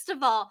 First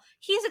of all,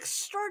 he's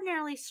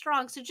extraordinarily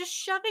strong, so just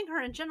shoving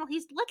her in general,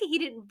 he's lucky he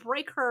didn't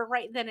break her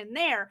right then and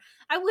there.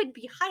 I would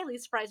be highly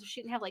surprised if she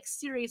didn't have like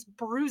serious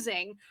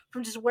bruising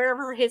from just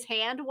wherever his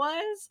hand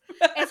was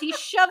as he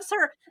shoves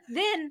her.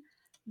 Then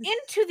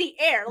into the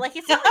air. Like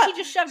it's not like he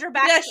just shoved her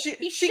back. Yeah,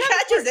 He she shoves her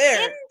catches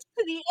air.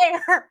 into the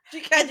air She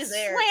and catches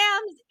air.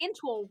 slams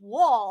into a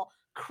wall,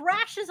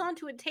 crashes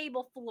onto a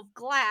table full of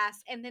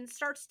glass, and then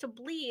starts to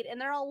bleed. And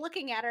they're all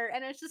looking at her,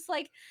 and it's just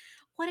like,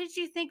 what did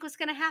you think was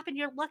going to happen?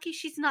 You're lucky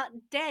she's not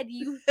dead.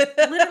 You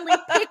literally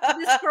picked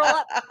this girl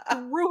up,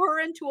 threw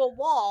her into a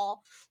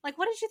wall. Like,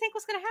 what did you think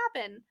was going to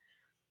happen?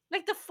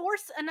 Like the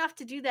force enough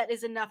to do that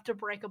is enough to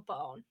break a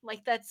bone.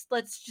 Like that's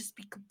let's just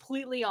be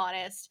completely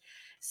honest.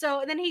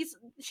 So then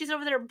she's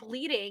over there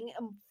bleeding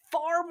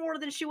far more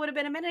than she would have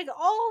been a minute ago.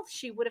 All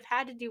she would have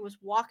had to do was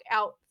walk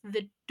out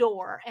the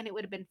door and it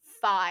would have been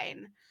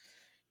fine.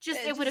 Just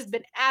It it would have just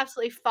been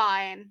absolutely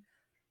fine.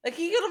 like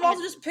he could have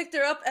also And just picked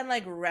her up and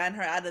like ran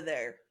her out of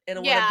there. It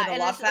would have yeah, been a and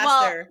lot it's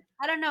well, faster.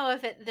 I don't know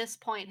if at this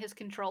point his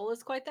control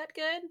is quite that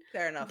good,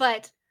 Fair enough.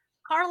 but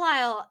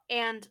Carlisle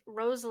and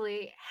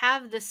Rosalie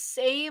have the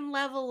same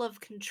level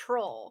of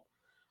control.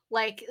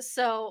 Like,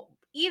 so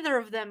either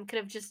of them could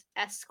have just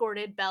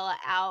escorted Bella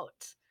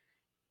out.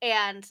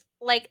 And,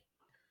 like,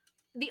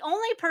 the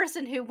only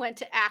person who went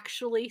to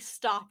actually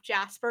stop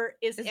Jasper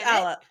is Is Emmett.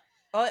 Ala.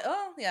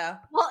 Oh yeah.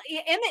 Well,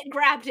 Emmett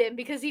grabbed him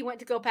because he went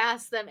to go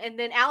past them, and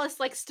then Alice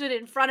like stood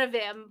in front of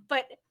him.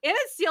 But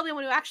Emmett's the only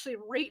one who actually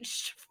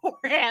reached for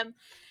him,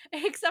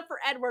 except for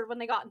Edward when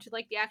they got into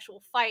like the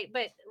actual fight.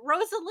 But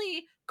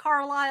Rosalie,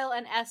 Carlisle,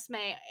 and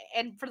Esme,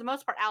 and for the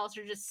most part, Alice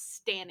are just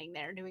standing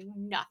there doing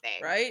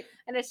nothing, Right?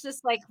 and it's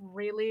just like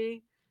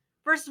really.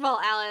 First of all,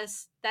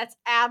 Alice, that's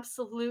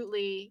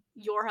absolutely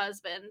your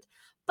husband.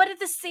 But at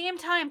the same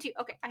time, too,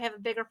 okay, I have a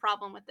bigger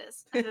problem with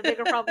this. I have a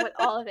bigger problem with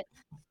all of it.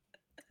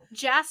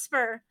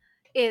 Jasper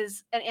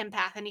is an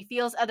empath and he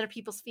feels other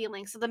people's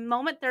feelings. So the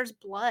moment there's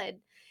blood,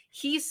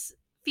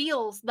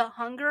 feels the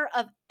hunger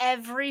of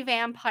every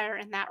vampire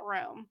in that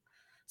room.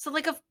 So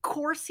like of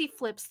course he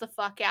flips the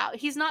fuck out.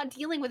 He's not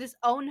dealing with his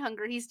own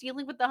hunger. He's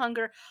dealing with the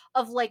hunger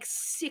of like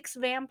 6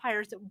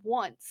 vampires at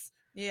once.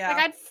 Like Yeah.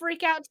 I'd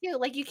freak out too.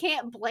 Like you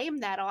can't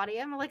blame that on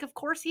him. Like of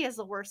course he has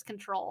the worst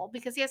control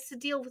because he has to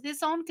deal with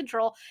his own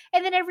control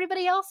and then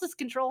everybody else's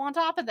control on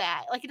top of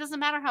that. Like it doesn't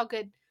matter how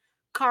good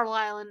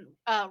Carlisle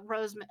and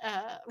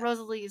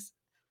Rosalie's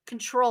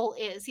control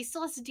is. He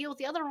still has to deal with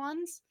the other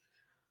ones.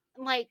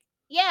 Like,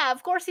 yeah,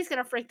 of course he's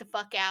gonna freak the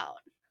fuck out.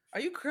 Are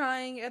you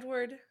crying,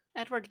 Edward?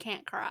 Edward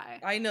can't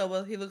cry, I know,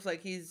 but he looks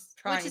like he's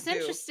which trying is to.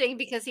 interesting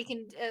because he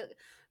can,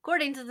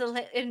 according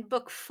to in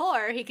book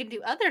 4, he can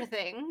do other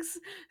things.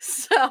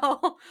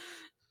 So,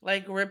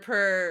 Like rip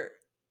her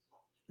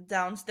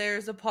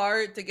downstairs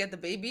apart to get the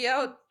baby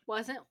out.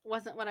 wasn't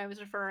what I was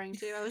referring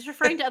to. I was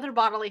referring to other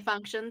bodily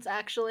functions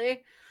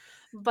actually.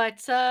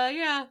 But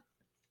yeah,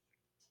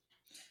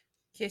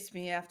 Kiss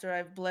me after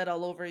I've bled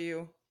all over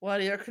you.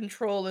 While your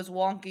control is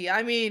wonky.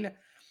 I mean,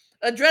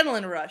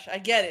 adrenaline rush. I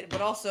get it,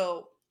 but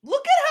also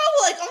look at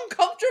how like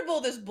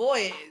uncomfortable this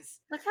boy is.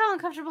 Look how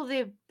uncomfortable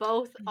they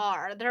both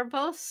are. They're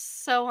both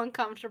so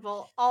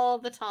uncomfortable all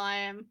the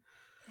time.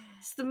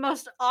 It's the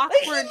most Like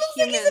he awkward looks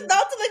like he's humans.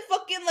 about to like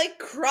fucking like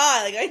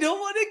cry. Like I don't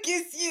want to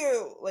kiss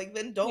you. Like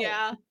then don't.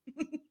 Yeah.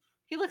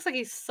 He looks like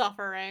he's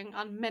suffering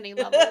on many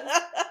levels.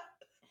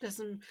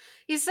 Doesn't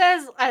he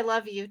says I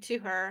love you to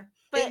her,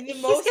 but In the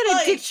he's most gonna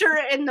like ditch her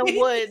in the he's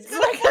woods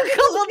gonna like a fucking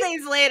couple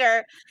days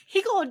later.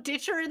 He gonna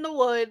ditch her in the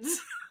woods.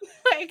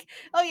 Like,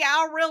 oh yeah,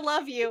 I'll real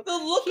love you. the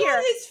look Here,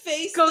 on his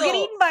face go get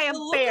though. eaten by a The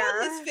look on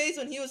his bear. face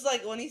when he was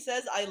like when he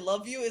says I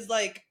love you is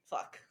like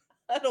fuck.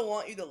 I don't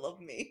want you to love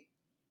me.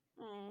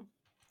 Mm.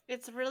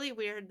 It's really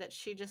weird that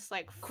she just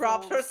like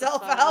Cropped folds the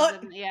herself photos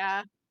out. and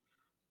yeah.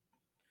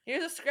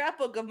 Here's a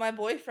scrapbook of my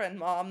boyfriend,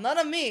 mom. None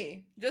of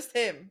me, just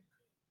him.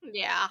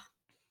 Yeah.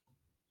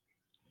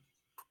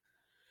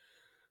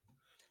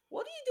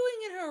 What are you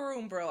doing in her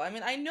room, bro? I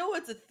mean, I know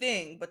it's a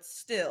thing, but Like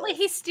still.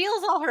 he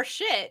steals all her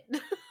shit.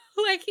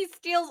 Like he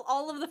steals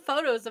all of the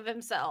photos of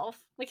himself.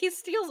 Like he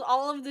steals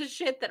all of the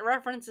shit that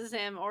references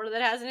him or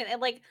that has an and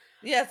like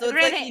Yeah, so it's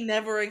like granted, he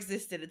never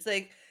existed. It's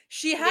like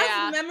she has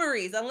yeah.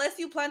 memories, unless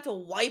you plan to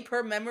wipe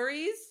her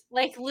memories.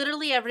 Like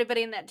literally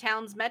everybody in that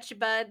town's met you,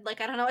 bud.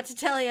 Like I don't know what to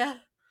tell you,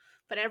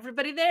 but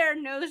everybody there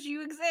knows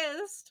you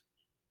exist.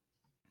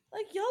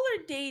 Like y'all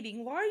are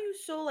dating. Why are you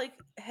so like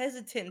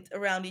hesitant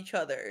around each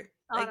other?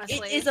 Like it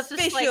Honestly, is it's just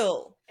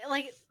official.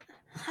 like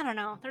I don't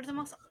know. They're the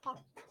most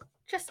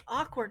just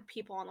awkward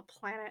people on the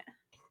planet.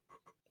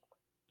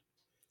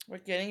 We're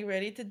getting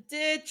ready to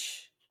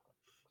ditch.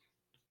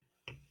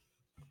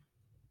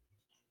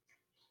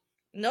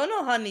 No,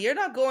 no, honey, you're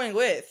not going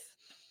with.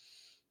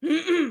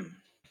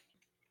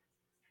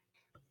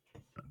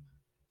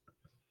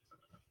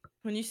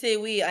 When you say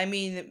we, I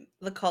mean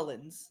the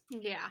Cullens.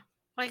 Yeah.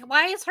 Like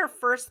why is her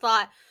first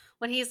thought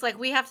when he's like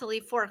we have to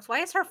leave Forks? Why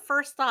is her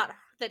first thought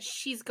that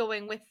she's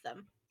going with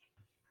them?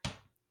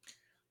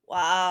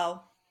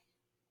 Wow.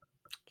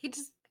 He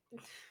just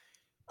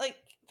Like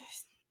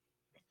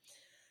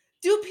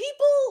do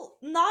people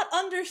not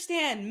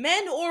understand,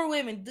 men or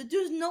women?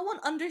 Does no one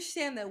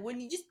understand that when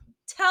you just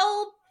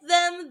tell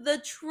them the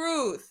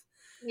truth,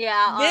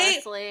 yeah, they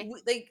honestly.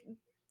 like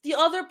the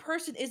other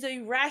person is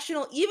a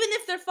rational, even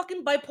if they're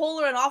fucking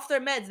bipolar and off their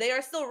meds, they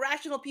are still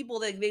rational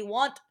people. Like they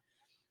want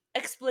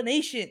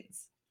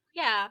explanations.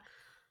 Yeah.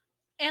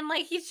 And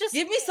like he's just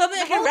Give me something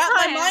I the can whole wrap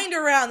my time. mind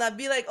around. I'd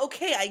be like,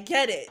 okay, I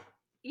get it.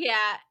 Yeah.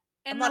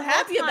 I'm And not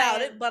happy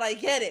about it, but I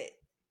get it.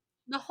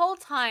 the whole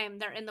time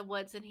they're in the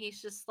woods and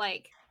he's just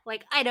like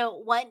I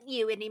don't want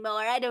you anymore.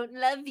 I don't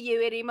love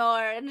you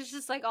anymore. And it's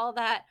just like all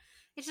that.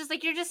 It's just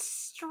like you're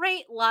just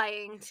straight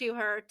lying to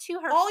her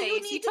All you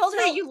face. You need to told her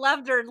tell, you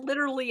loved her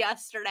literally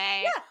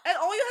yesterday. yeah, and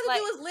all you have to Like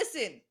do is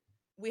listen.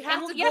 We and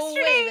have to go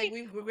away. Like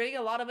yesterday we're getting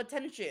a lot of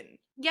attention.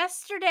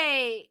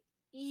 yesterday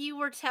you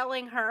were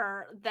telling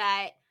her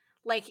that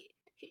like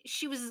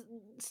she was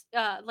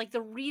like the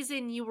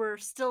reason you were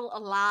still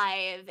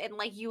alive and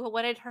like you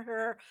wanted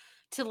her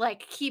to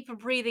like keep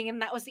breathing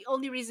and that was the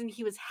only reason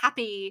he was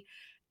happy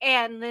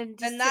and then And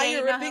just now today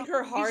you're ripping now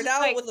her he's heart just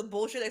out like with a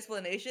bullshit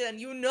explanation, and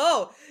you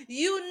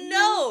you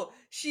know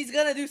she's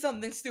gonna do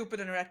something stupid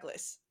and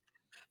reckless.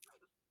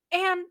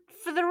 and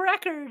for the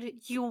record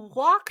you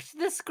walked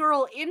this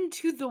girl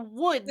into the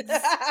woods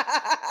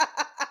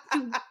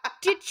to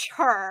ditch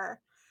her.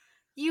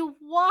 You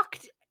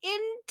walked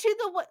into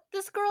the what?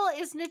 This girl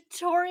is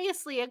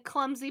notoriously a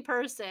clumsy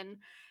person,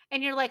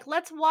 and you're like,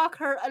 "Let's walk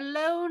her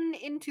alone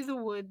into the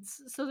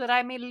woods so that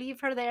I may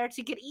leave her there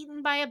to get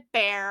eaten by a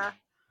bear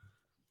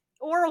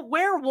or a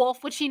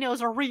werewolf, which he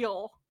knows are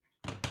real."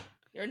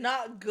 You're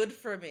not good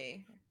for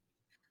me.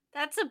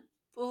 That's a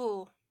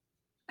ooh,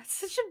 that's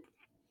such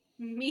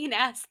a mean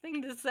ass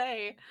thing to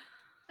say.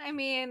 I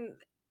mean,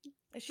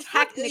 And she's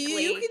like, you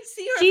technically, can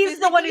see her he's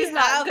the one physically who's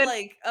not have good.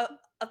 like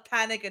a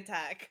panic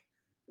attack.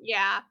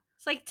 Yeah.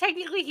 It's like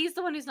technically he's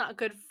the one who's not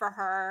good for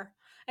her.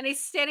 And he's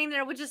standing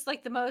there with just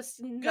like the most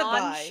Goodbye.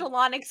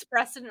 nonchalant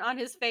expression on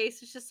his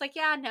face. It's just like,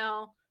 yeah,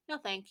 no, no,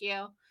 thank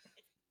you.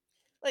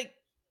 Like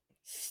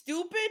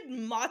stupid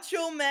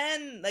macho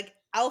man, like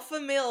alpha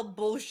male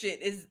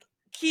bullshit is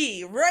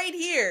key right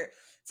here.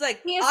 It's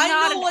like He is I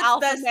not know an what's alpha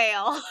best.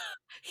 male.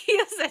 He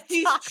is a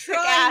He's toxic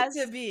trying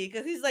to ass. be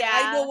because he's like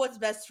I know Yeah. what's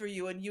best for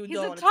you and you He's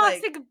a don't. It's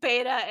like toxic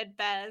beta at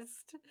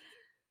best.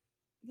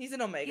 he's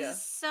an He's omega.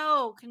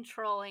 so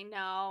controlling.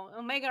 No,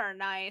 Omega are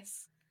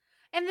nice.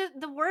 And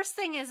the worst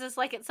thing is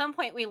like at some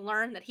point we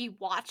learned that he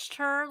watched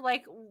her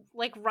like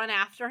run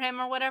after him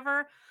or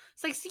whatever.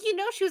 It's like so you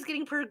know she was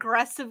getting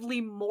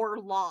progressively more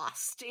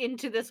lost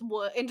into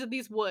into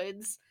these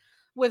woods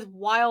with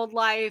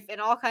wildlife and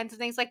all kinds of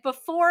things. Like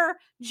before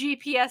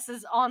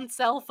GPSs on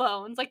cell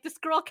phones, like this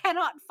girl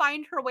cannot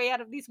find her way out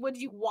of these woods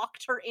you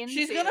walked her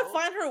She's gonna into.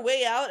 find her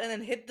way out and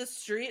then hit the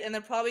street and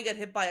then probably get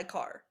hit by a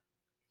car.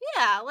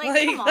 Yeah, like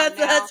come Like on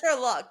that's now.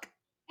 her luck.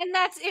 And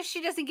that's if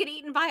she doesn't get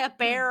eaten by a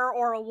bear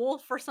or a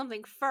wolf or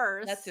something That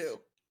first. too.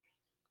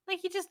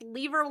 Like, you just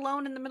leave her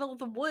alone in the middle of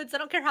the woods. I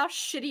don't care how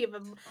shitty of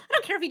him. I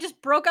don't care if he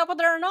just broke up with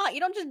her or not.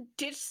 You don't just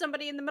ditch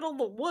somebody in the middle of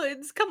the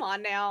woods. Come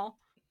on now.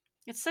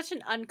 It's such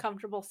an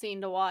uncomfortable scene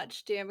to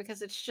watch, too,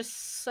 because it's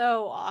just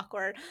so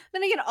awkward.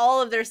 Then again,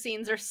 all of their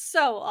scenes are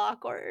so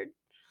awkward.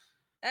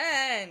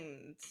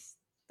 And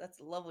that's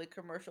a lovely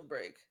commercial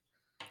break.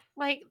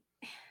 Like,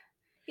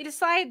 he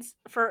decides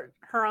for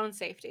her own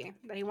safety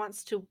that he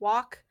wants to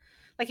walk,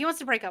 like, he wants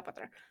to break up with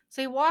her.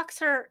 So he walks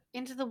her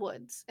into the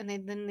woods, and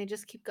then they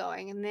just keep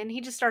going, and then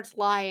he just starts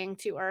lying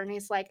to her, and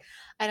he's like,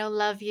 "I don't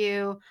love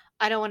you.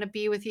 I don't wanna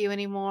be with you You're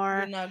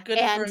anymore." not good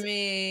for And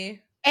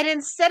me. And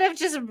instead of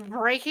just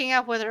breaking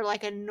up with her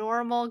like a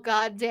normal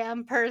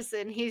goddamn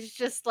person, he's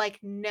just like,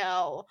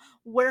 "No,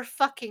 we're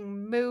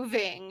fucking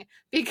moving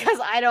because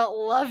I don't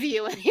love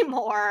you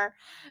anymore."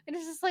 And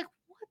it's just like,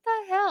 "What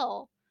the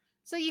hell?"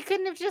 So you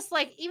couldn't have just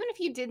like, even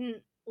if you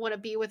didn't wanna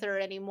be with her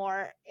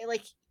anymore,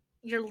 like,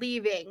 you're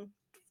leaving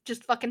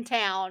just fucking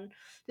town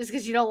just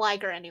because you don't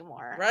like her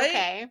anymore, Right?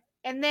 okay?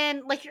 And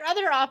then, like, your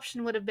other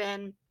option would have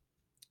been,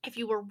 if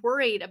you were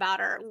worried about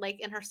her, like,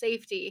 and her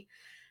safety,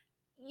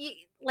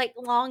 like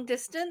long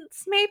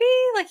distance maybe,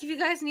 like if you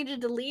guys needed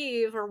to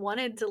leave or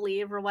wanted to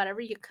leave or whatever,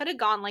 you could have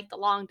gone like the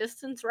long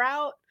distance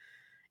route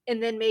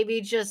and then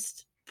maybe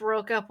just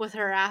broke up with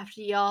her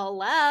after y'all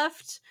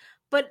left.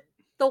 But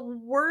the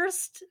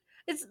worst,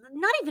 it's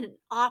not even an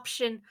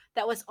option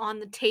that was on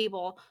the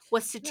table,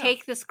 was to Yeah.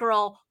 take this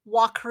girl,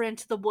 walk her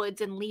into the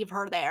woods and leave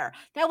her there.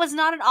 That was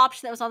not an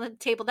option that was on the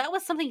table. That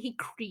was something he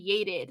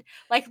created.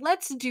 Like,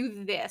 let's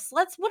do this.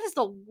 What is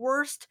the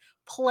worst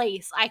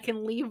place I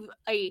can leave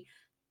a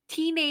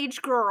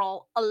teenage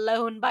girl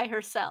alone by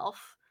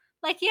herself?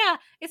 Like, yeah,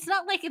 it's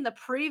not like in the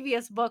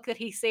previous book that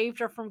he saved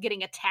her from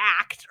getting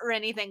attacked or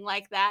anything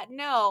like that.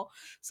 No.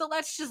 So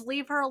let's just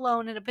leave her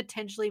alone in a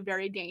potentially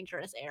very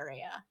dangerous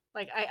area.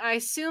 Like, I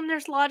assume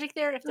there's logic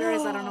there. If there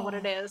is, I don't know what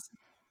it is.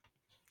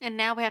 And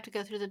now we have to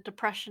go through the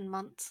depression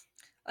months.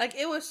 Like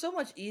it was so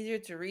much easier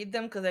to read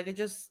them because I could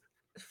just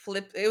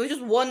flip. It was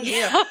just one,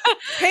 Yeah.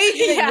 page.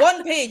 Yeah.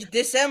 One page.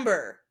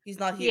 December, he's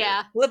not here.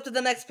 Yeah. Flip to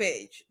the next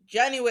page.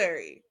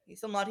 January, he's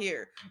still not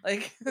here.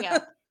 Like,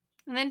 Yep.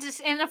 And then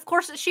just, and of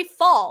course she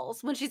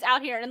falls when she's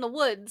out here in the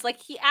woods. Like,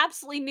 he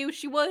absolutely knew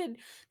she would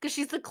because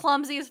she's the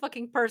clumsiest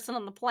fucking person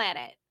on the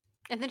planet.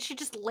 And then she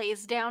just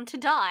lays down to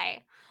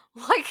die.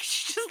 Like,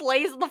 she just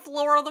lays on the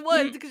floor of the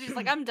woods because she's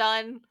like, "I'm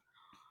done."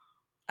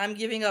 I'm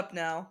giving up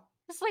now.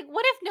 It's like,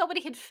 what if nobody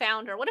had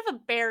found her? What if a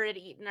bear had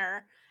eaten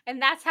her?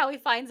 And that's how he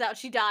finds out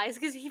she dies,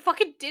 because he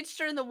fucking ditched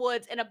her in the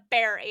woods and a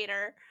bear ate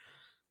her.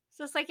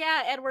 So it's like,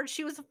 yeah, Edward,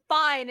 she was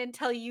fine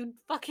until you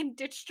fucking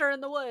ditched her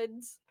in the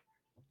woods.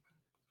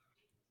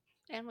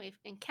 And we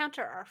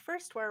encounter our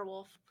first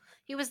werewolf.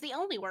 He was the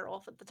only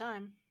werewolf at the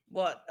time.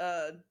 What?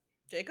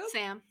 Jacob?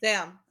 Sam.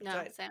 Sam. That's No,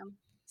 right. Sam.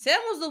 Sam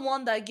was the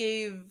one that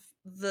gave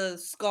the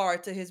scar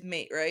to his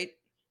mate, right?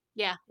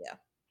 Yeah. Yeah.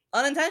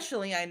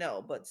 Unintentionally, I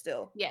know, but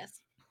still.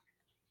 Yes.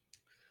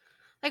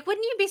 Like,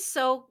 wouldn't you be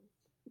so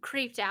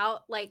creeped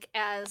out, like,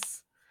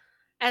 as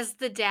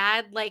the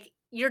dad, like,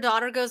 your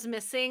daughter goes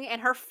missing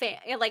and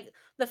like,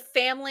 the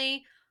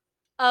family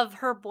of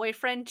her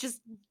boyfriend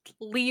just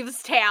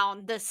leaves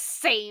town the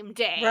same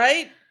day.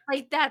 Right?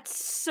 Like,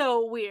 that's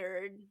so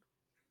weird.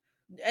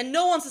 And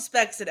no one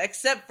suspects it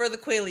except for the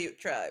Quaalude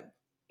tribe.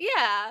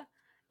 Yeah.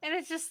 And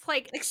it's just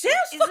like, Like, Sam's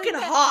isn't fucking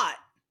that, hot.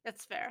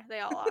 that's fair. They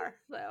all are,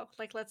 though.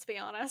 Like, let's be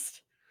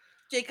honest.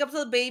 Jacob's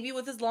a baby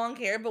with his long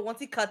hair, but once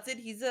he cuts it,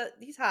 he's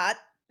hot.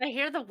 I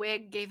hear the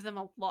wig gave them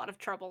a lot of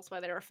troubles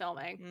while they were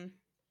filming. Mm,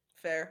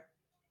 fair.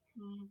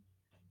 Mm.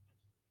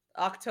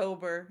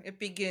 October, it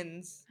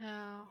begins.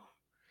 Oh.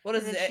 What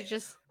And is then she it?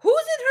 just, Who's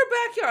in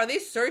her backyard? Are they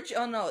search?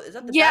 Oh no, is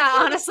that the yeah, backyard or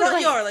the honestly, front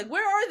like, yard? Like,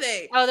 where are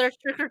they? oh, they're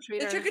trick or The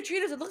treaters. trick or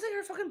treaters. It looks like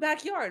her fucking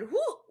backyard.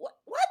 Who?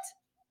 What?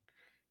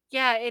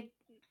 Yeah, it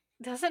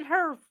doesn't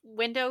her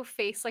window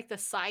face like the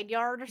side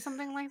yard or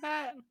something like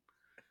that?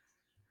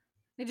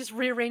 They just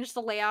rearranged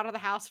the layout of the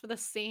house for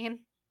this scene.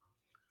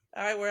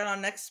 All right, we're on our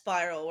next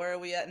spiral. Where are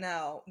we at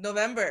now?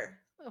 November.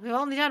 We've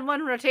only done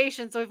one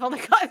rotation, so we've only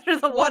gotten through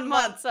the 1 1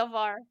 month. month so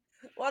far.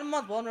 1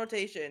 month, one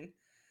rotation.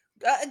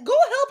 Go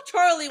help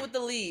Charlie with the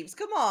leaves.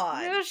 Come No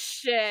on.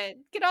 shit.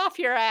 Get off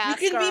your You ass,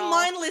 can be girl.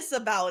 mindless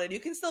about it. You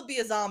can still be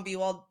a zombie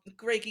while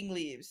raking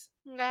leaves.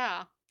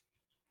 Yeah.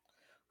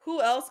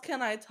 Who else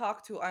can I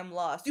talk to? I'm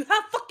lost. You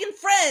have fucking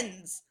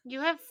friends.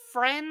 You have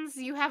friends,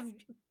 you have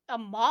a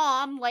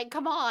mom, like,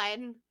 come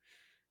on.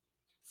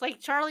 It's like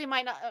Charlie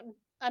might not You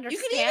can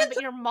understand, even but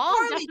talk your to mom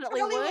Charlie. definitely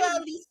Charlie will would.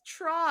 at least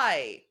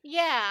try.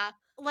 Yeah.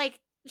 Like,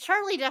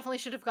 Charlie definitely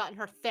should have gotten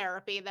her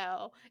therapy,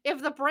 though.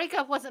 If the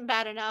breakup wasn't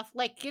bad enough,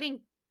 like, getting,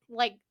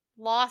 like,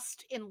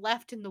 lost and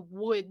left in the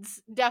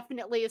woods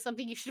definitely is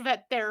something you should have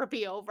had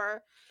therapy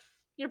over.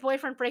 Your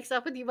boyfriend breaks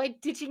up with you by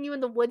ditching you in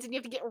the woods and you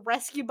have to get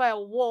rescued by a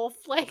wolf.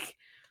 Like,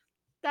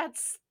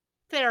 that's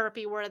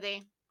therapy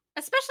worthy.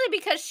 Especially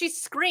because she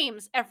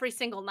screams every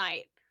single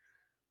night.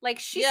 Like,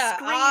 she Yeah,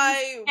 screams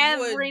I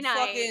every would night.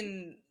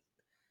 fucking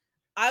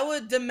I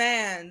would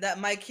demand that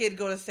my kid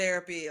go to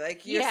therapy.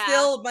 Like, you're Yeah.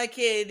 still my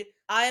kid.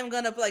 I am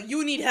gonna like,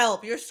 you need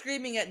help. You're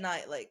screaming at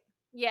night. Like,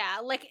 Yeah,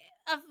 like,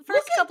 look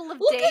first couple of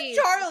look at days.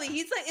 Charlie.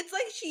 He's like, it's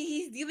like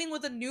he's dealing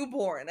with a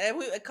newborn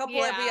every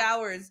Yeah.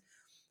 hours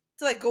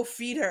to like go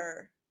feed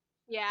her.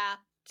 Yeah.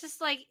 Just,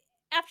 like,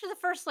 after the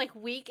first, like,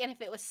 week, and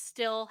if it was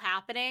still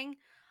happening,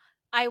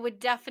 I would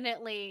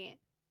definitely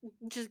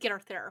just get her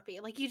therapy.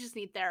 Like, "You just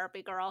need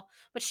therapy, girl."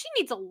 But she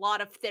needs a lot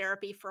of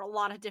therapy for a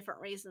lot of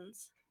different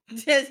reasons.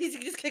 Yeah, he's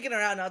just kicking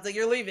her out now. It's like,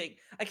 you're leaving.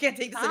 I can't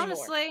take this anymore.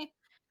 Honestly.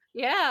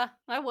 Yeah,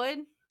 I would.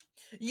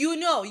 You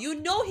know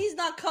he's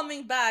not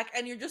coming back,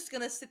 and you're just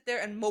gonna sit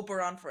there and mope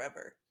around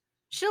forever.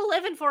 She'll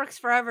live in Forks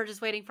forever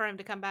just waiting for him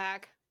to come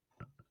back.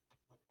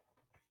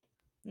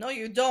 No,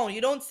 you don't.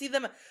 You don't see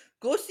them.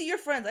 Go see your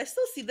friends. I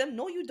still see them.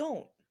 No, you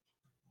don't.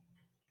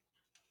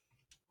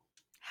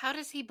 How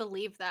does he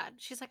believe that?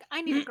 She's like,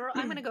 "I need a girl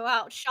I'm gonna go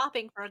out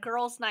shopping for a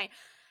girls' night."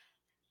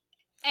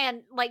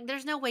 And, like,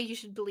 there's no way you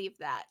should believe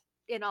that,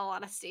 in all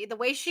honesty. The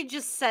way she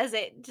just says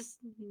it, just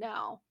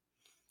no.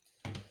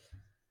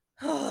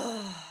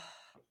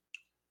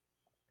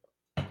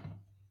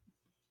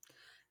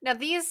 Now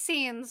these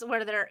scenes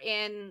where they're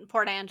in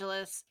Port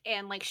Angeles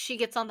and, like, she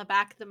gets on the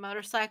back of the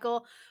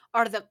motorcycle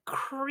are the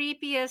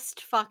creepiest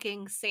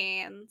fucking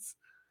scenes.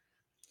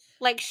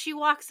 Like, she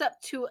walks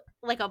up to,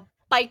 like, a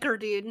biker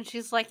dude and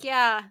she's like,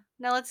 "Yeah,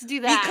 now let's do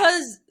that."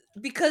 because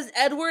because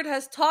Edward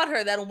has taught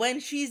her that when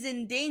she's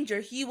in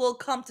danger, he will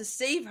come to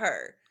save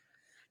her.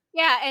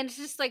 Yeah, and it's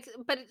just like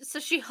so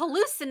she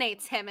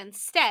hallucinates him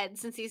instead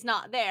since he's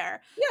not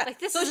there. Yeah. Like,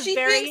 this So is a she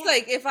thinks very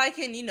like, if I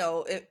can,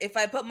 if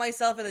I put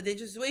myself in a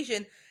dangerous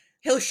situation,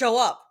 he'll show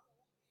up.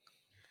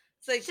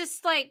 It's it's like,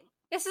 just like,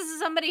 this is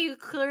somebody who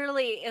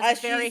clearly is as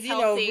very she's,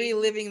 healthy.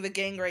 reliving the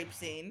gang rape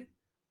scene.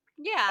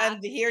 Yeah.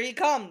 And here he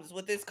comes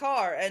with his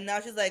car, and now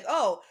she's like,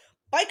 "Oh,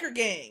 biker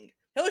gang.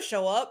 He'll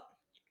show up."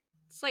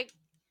 It's like,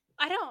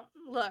 I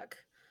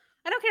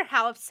don't care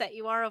how upset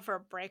you are over a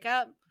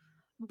breakup,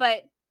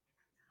 but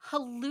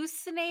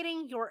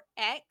hallucinating your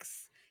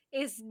ex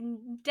is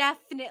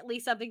definitely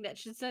something that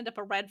should send up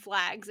a red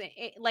flags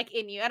like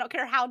in you. I don't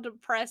care how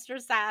depressed or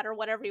sad or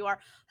whatever you are.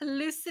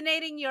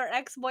 Hallucinating your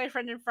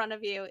ex-boyfriend in front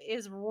of you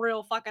is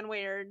real fucking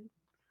weird.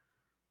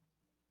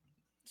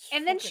 It's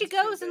And then fucking she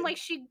goes and stupid. like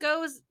she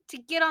goes to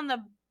get on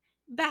the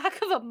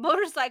back of a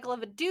motorcycle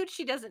of a dude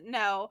she doesn't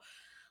know.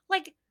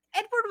 Like,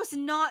 Edward was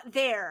not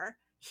there.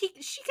 She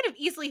could have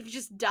easily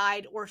just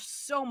died or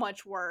so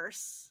much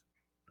worse.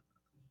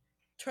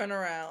 Turn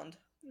around.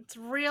 It's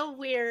real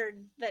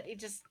weird that he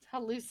just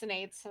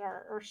hallucinates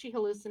her or she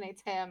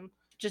hallucinates him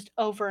just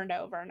over and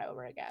over and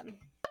over again.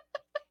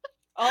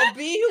 I'll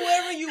be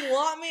whoever you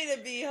want me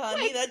to be,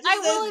 honey. Like, That I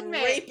just says will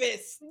admit,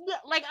 rapist.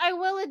 like, I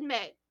will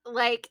admit,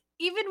 like,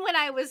 even when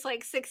I was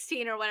like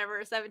 16 or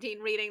whatever, 17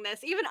 reading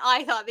this, even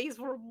I thought these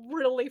were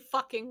really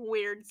fucking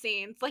weird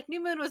scenes. Like,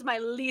 New Moon was my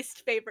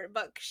least favorite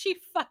book. She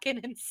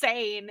fucking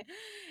insane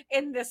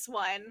in this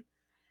one.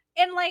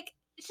 And, like,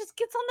 just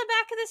gets on the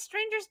back of this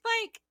stranger's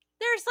bike.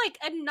 There's, like,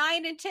 a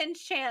 9 in 10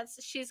 chance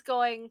she's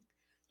going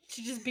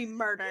to just be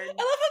murdered I love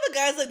how the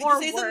guy's like, "Did you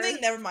or say worse.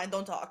 something? Never mind.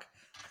 Don't talk."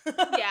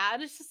 Yeah,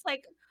 and it's just,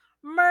 like,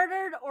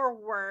 murdered or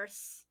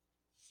worse.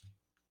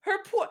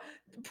 Her poor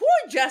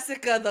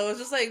Jessica though is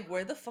just like,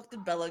 where the fuck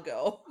did Bella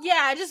go?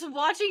 Yeah, just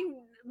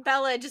watching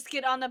Bella just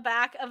get on the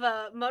back of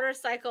a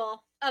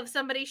motorcycle of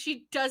somebody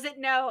she doesn't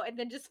know and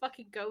then just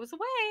fucking goes away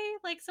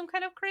like some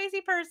kind of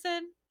crazy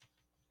person.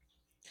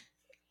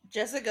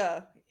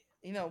 Jessica,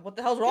 what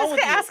the hell's wrong Jessica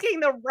with you? asking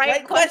the right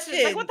Right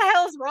questions. Like, what question. the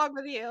hell is wrong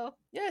with you?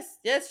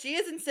 Yes, she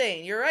is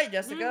insane. You're right,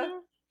 Jessica. Mhm.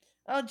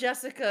 Oh,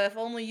 Jessica, if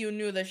only you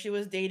knew that she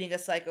was dating a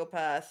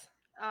psychopath.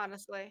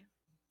 Honestly.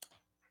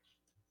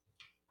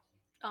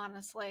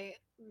 Honestly.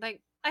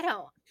 Like, I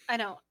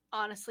don't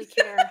honestly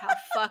care how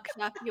fucked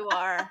up you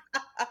are,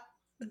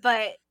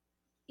 but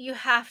you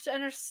have to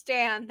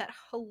understand that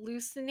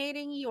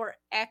hallucinating your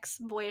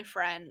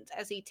ex-boyfriend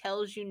as he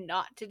tells you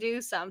not to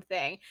do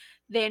something,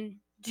 then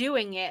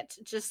doing it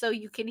just so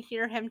you can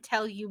hear him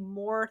tell you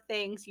more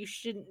things you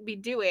shouldn't be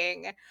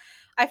doing.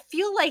 I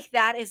feel like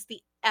that is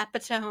the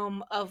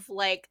epitome of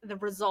like the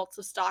results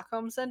of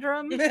Stockholm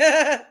syndrome.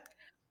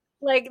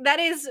 Like that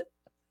is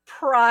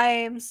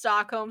prime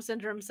Stockholm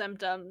syndrome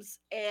symptoms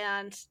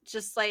and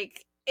just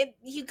like it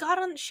she got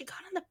on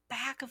the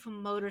back of a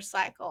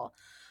motorcycle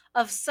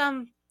of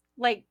some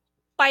like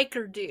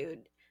biker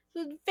dude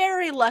who's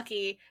very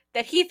lucky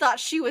that he thought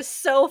she was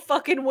so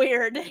fucking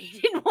weird that he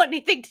didn't want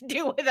anything to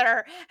do with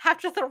her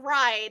after the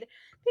ride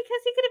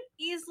because he could have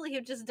easily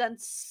have just done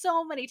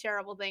so many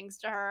terrible things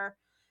to her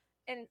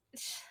and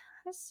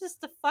it's just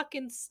the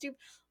fucking stupid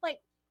like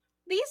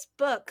these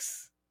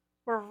books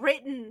were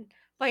written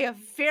by a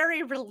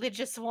very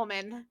religious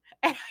woman,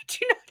 and I do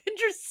not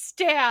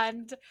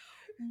understand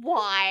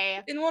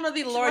why. In one of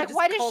the Like,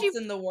 largest cults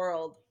in the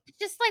world.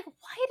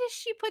 why does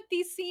she put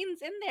these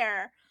scenes in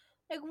there?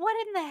 Like, what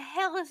in the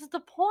hell is the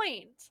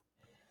point?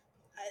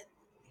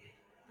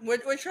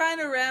 We're trying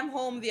to ram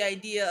home the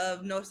idea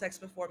of no sex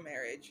before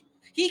marriage.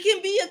 He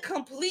can be a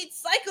complete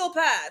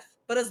psychopath,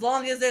 But as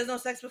long as there's no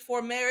sex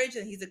before marriage,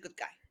 then he's a good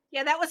guy.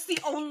 Yeah, that was the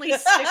only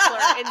stickler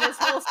in this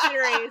whole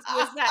series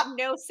was that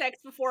no sex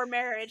before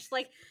marriage.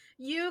 Like,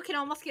 you can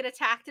almost get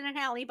attacked in an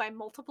alley by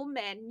multiple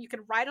men. You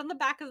can ride on the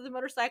back of the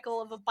motorcycle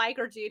of a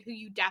biker dude who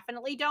you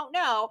definitely don't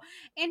know,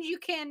 and you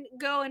can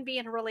go and be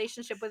in a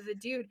relationship with a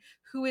dude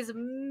who is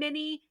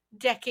many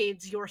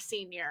decades your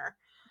senior.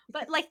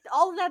 But like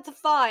all of that's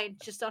fine.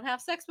 Just don't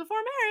have sex before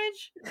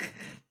marriage.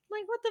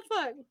 Like what the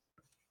fuck?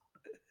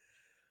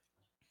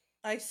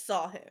 I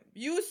saw him.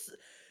 You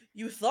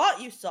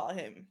thought you saw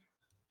him.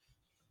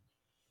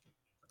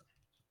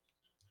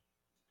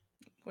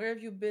 Where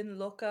have you been,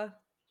 loca?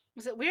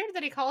 Is it weird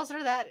that he calls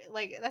her that?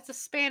 Like that's a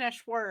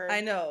Spanish I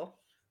word. know.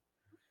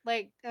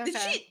 Like Did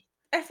okay, she?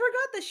 I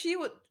forgot that she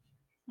would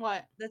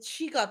what? that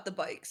she got the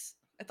bikes.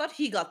 I thought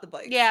he got the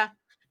bikes. Yeah.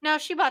 No,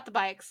 she bought the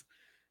bikes.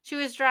 She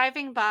was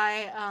driving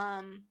by,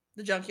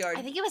 The I junkyard.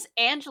 think it was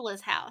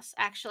Angela's house,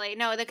 actually.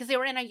 No, because they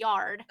were in a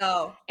yard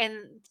Oh. and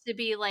to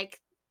be like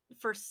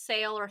for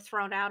sale or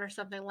thrown out or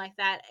something like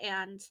that.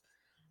 And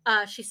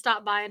she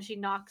stopped by and she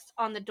knocked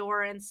on the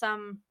door, and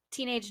some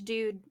teenage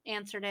dude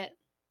answered it.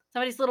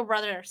 Somebody's little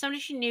brother, somebody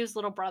she knew's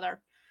little brother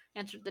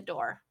answered the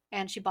door,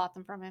 and she bought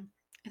them from him.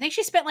 I think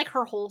she spent like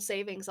her whole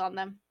savings on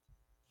them.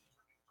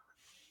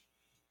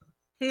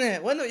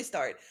 When do we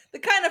start? The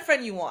kind of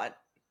friend you want.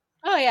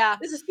 Oh, yeah.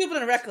 This is stupid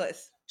and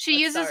reckless. She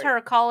Let's uses start.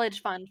 her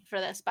college fund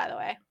for this, by the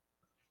way.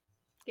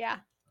 Yeah,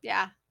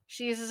 yeah.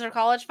 She uses her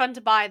college fund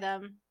to buy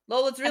them,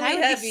 Lola's and I really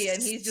would be heavy,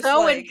 and he's just so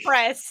like,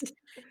 impressed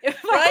if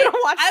I right? were to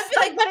watch I'd be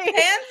like, somebody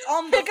pants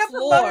on the pick up a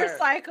floor.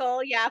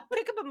 motorcycle. Yeah,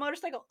 pick up a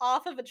motorcycle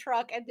off of a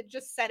truck and then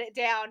just set it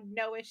down,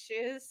 no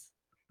issues.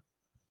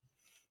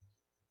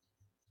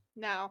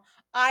 No,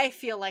 I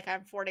feel like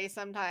I'm 40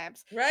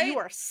 sometimes. You Right?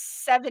 are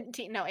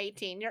 17, no,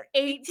 18. You're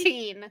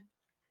 18. 18.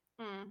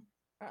 Mm,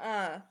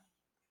 Uh-uh.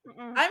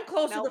 mm-mm. I'm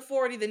closer to Nope.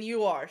 40 than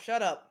you are.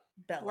 Shut up,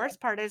 The Bella.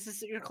 worst part is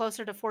that you're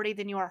closer to 40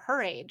 than you are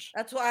her age.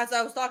 That's why as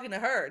I was talking to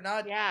her,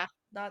 Yeah.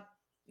 not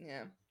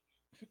yeah.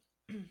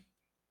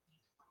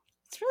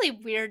 It's really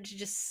weird to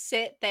just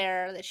sit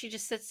there, that she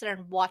just sits there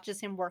and watches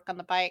him work on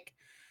the bike.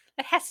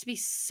 That has to be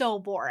so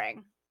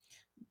boring.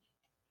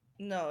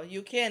 No,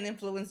 you can't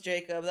influence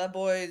Jacob. That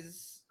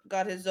boy's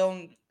got his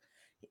own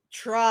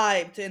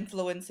tribe to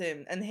influence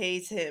him and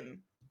hates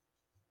him.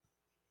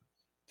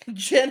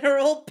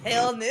 General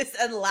paleness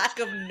and lack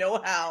of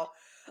know-how.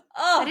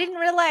 I Oh, didn't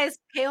realize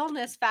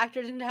paleness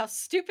factored into how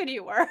stupid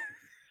you were.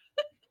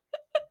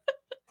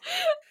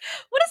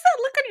 What is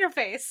that look on your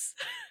face?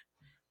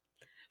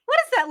 What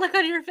is that look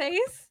on your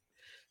face?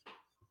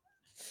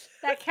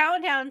 That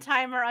countdown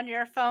timer on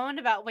your phone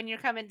about when you're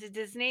coming to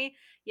Disney.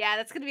 Yeah,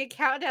 that's gonna be a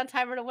countdown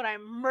timer to when I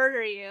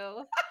murder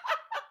you.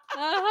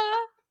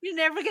 Uh-huh. You're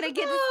never gonna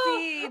get to oh,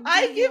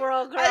 see Disney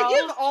World, I girl.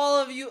 give all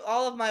of you,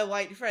 all of my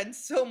white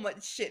friends, so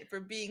much shit for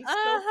being so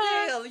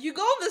Uh-huh. pale. You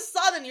go in the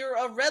sun and you're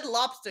a red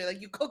lobster, like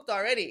you cooked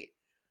already.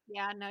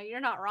 Yeah, no, you're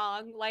not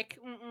wrong. Like,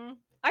 mm-mm.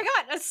 I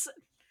got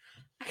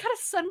a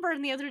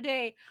sunburn the other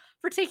day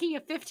for taking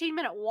a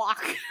 15-minute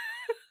walk.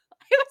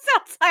 I was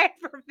outside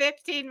for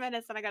 15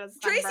 minutes and I got a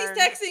Tracy's sunburn.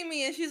 texting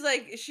me and she's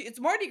like, it's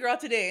Mardi Gras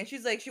today, and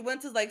she's like, she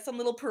went to like some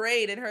little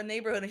parade in her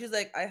neighborhood, and she's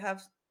like, I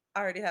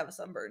already have a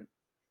sunburn.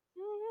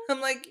 Mhm. I'm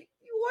like,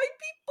 you white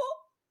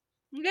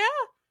people.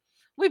 Yeah,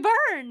 we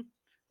burn.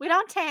 We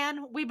don't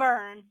tan, we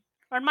burn.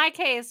 Or in my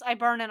case, I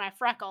burn and I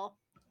freckle.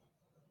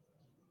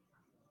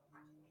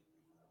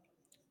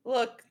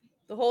 Look,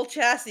 the whole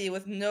chassis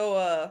with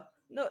no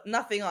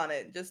nothing on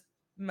it, just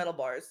metal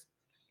bars.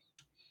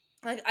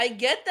 Like I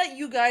get that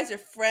you guys are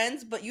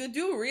friends, but you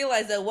do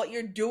realize that what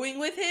you're doing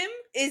with him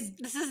is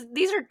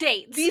These are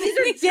dates. these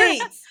are These are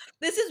dates.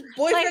 This is like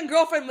boyfriend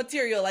girlfriend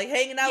material, like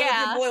hanging out with your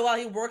yeah. boy while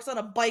he works on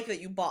a bike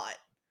that you bought.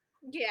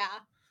 Yeah.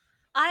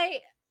 I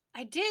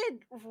I did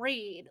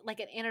read like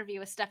an interview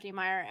with Stephanie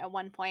Meyer at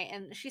one point,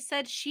 and she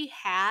said she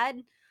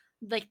had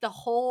like the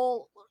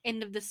whole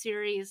end of the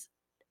series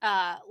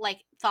like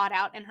thought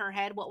out in her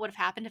head what would have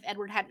happened if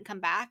Edward hadn't come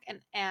back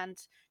and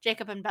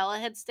Jacob and Bella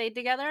had stayed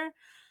together.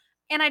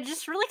 And I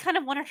just really kind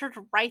of wanted her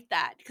to write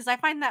that because I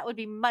find that would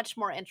be much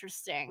more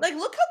interesting. Like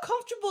look how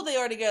comfortable they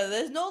are together.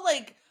 There's no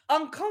like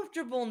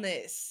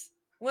uncomfortableness.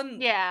 When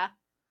Yeah.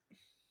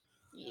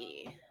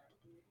 Yeah.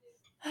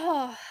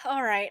 Oh,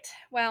 all right.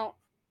 Well,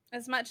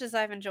 as much as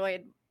I've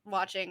enjoyed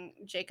watching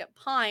Jacob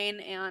pine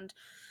and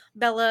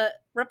Bella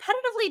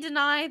repetitively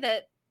deny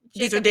that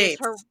these are Jacob is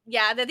her, dates.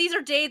 yeah, that these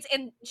are dates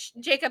and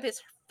Jacob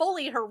is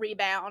fully her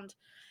rebound.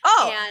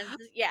 Oh, And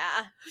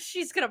yeah,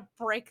 she's gonna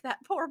break that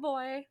poor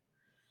boy.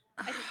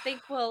 I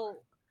think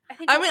we'll, I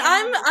think I we'll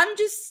mean, end on. I'm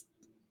just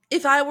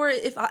if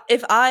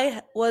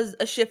I was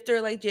a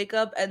shifter like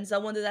Jacob and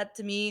someone did that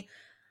to me,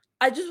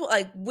 I just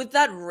like with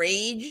that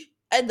rage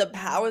and the Mhm.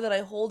 power that I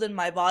hold in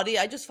my body,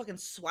 I just fucking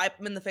swipe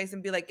him in the face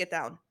and be like, "Get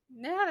down,"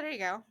 Yeah, there you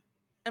go.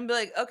 and be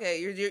like, "Okay,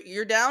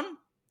 you're down.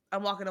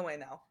 I'm walking away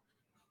now."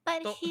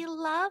 But Don't. he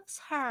loves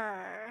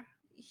her.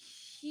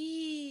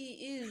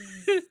 He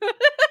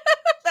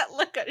That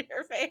look on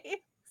your face.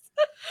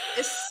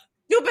 is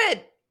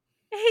stupid.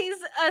 He's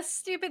a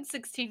stupid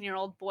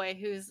 16-year-old boy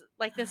who's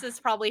like, this is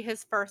probably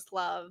his first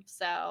love,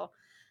 so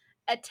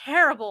a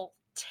terrible,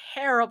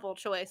 terrible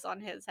choice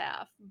on his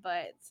half,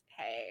 but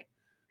hey.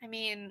 I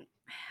mean,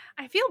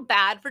 I feel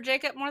bad for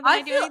Jacob more than I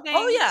I do feel oh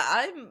anything.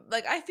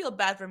 yeah, I feel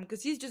bad for him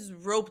because he's just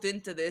roped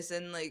into this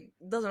and like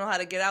doesn't know how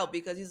to get out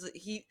because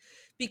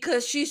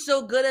because she's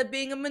so good at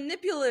being a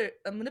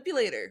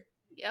manipulator.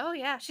 Oh,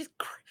 yeah,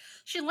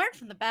 she learned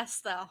from the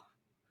best, though.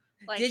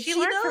 Like, Did she she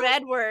learned from though?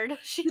 Edward.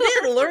 She She learned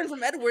didn't from learn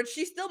from Edward.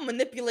 She's still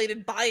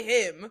manipulated by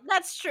him.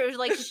 That's true,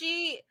 like,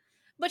 she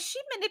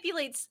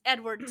manipulates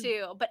Edward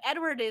too, but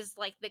Edward is,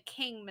 like, the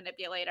king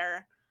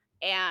manipulator,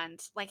 and,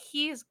 like,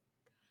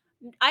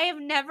 I have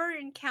never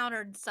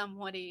encountered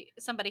somebody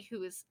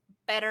who is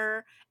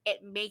better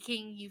at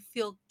making you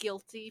feel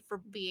guilty for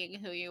being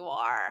who you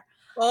are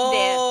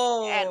than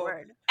Oh,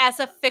 Edward.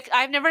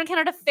 I've never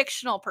encountered a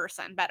fictional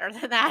person better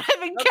than that.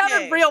 I've encountered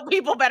okay. real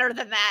people better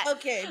than that.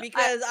 Okay, I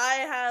because I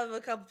have a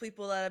couple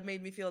people that have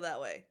made me feel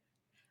that way.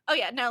 Oh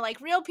yeah, no,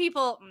 like real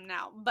people,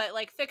 no, but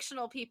like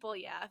fictional people,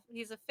 yeah.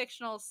 He's a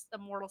fictional,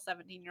 immortal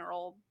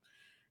 17-year-old,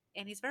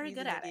 and he's very He's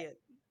good an at it. idiot.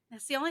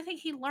 That's the only thing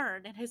he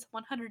learned in his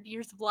 100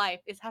 years of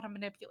life is how to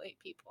manipulate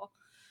people.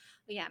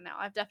 But yeah, no,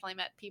 I've definitely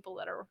met people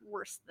that are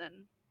worse than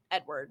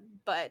Edward,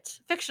 but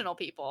fictional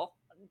people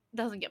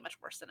doesn't get much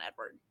worse than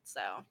Edward.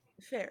 So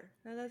Fair.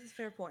 That's a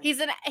fair point. he's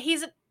an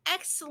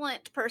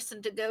excellent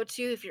person to go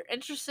to if you're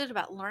interested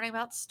about learning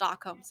about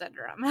Stockholm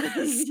syndrome.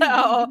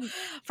 So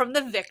from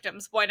the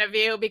victim's point of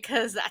view,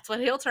 because that's what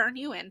he'll turn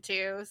you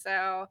into.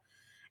 So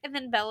and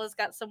then Bella's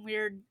got some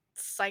weird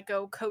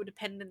psycho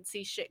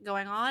codependency shit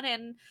going on,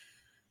 and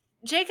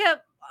Jacob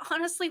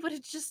honestly would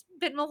have just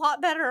been a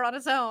lot better on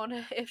his own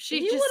if she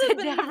He just would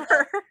have had been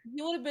never.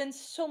 he would have been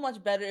so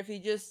much better if he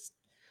just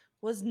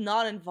was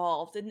not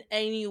involved in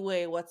any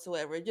way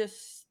whatsoever.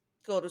 Just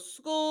go to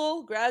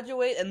school,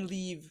 graduate, and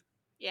leave.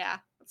 Yeah,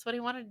 that's what he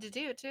wanted to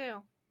do too.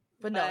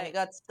 But no, he But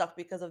got stuck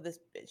because of this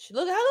bitch.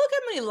 Look how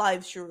many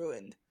lives she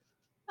ruined.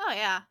 oh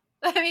yeah,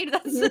 I mean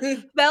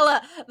that's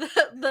Bella,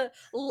 the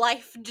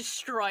life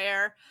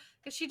destroyer,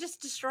 because she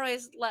just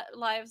destroys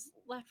lives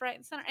left, right,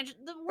 and center. And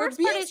the For worst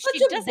part being is such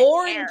she a doesn't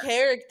boring care.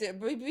 character,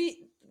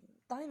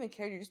 not even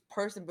character, just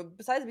person, but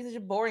besides being such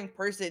a boring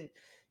person,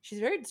 she's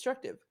very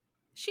destructive.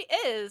 She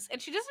is,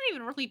 and she doesn't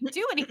even really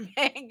do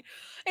anything.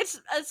 It's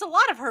a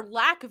lot of her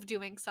lack of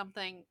doing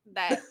something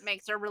that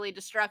makes her really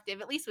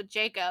destructive, at least with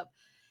Jacob.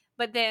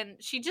 But then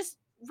she just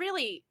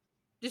really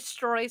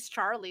destroys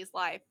Charlie's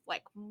life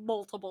like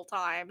multiple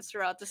times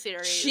throughout the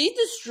series. She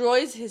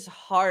destroys his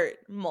heart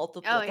Oh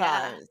multiple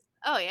yeah. times.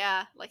 Oh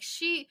yeah. Like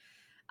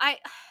I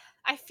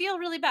I feel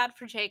really bad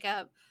for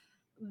Jacob,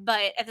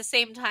 but at the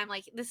same time,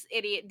 like this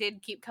idiot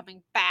did keep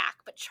coming back.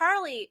 But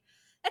Charlie,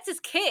 that's his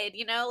kid,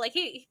 like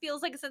he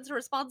feels like a sense of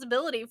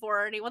responsibility for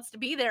her and he wants to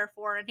be there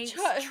for her and he's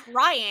Ch-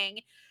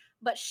 trying,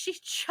 but she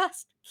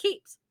just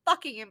keeps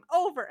fucking him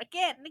over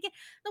again and again.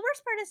 The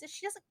worst part is that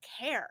she doesn't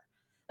care.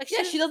 Like Yeah,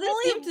 she's she doesn't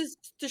seem fully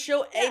to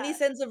show any yeah.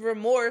 sense of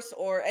remorse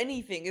or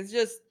anything. It's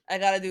just I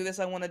gotta do this.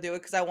 I want to do it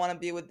because I want to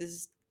be with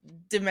this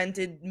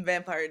demented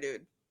vampire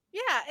dude.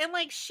 Yeah, and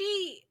like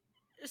she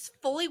is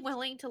fully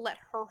willing to let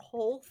her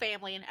whole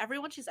family and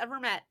everyone she's ever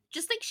met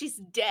just think she's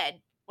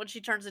dead when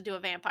she turns into a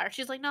vampire.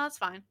 She's like, no, it's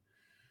fine.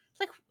 It's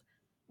like,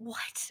 what?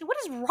 What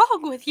is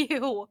wrong with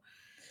you?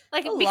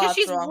 Like, A lot's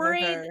wrong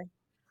with her.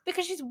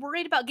 because she's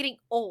worried about getting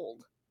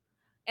old.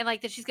 And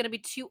like that she's gonna be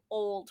too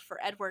old for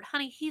Edward.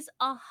 Honey, he's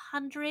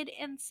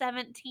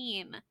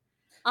 117.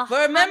 A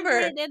But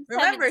hundred and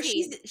remember,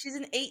 seventeen. she's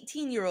an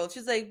 18-year-old.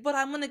 She's like, but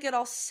I'm gonna get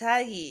all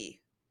saggy,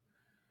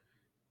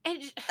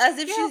 And as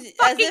if you're a she's as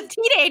fucking if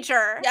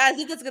teenager. yeah, as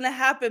if that's gonna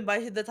happen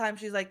by the time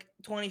she's like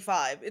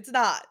 25. It's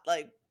not.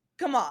 Like,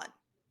 come on.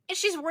 And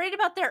she's worried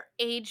about their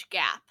age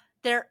gap.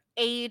 Their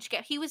age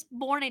gap. He was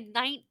born in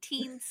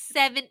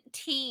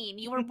 1917.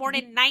 You were born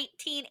in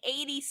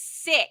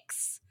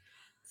 1986.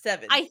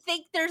 7. I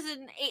think there's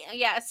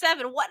yeah,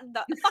 7. What in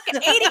the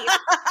fucking 80s?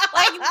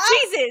 Like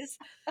Jesus.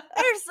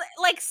 There's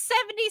like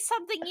 70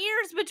 something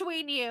years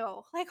between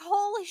you. Like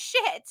holy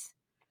shit.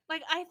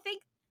 Like I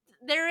think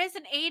there is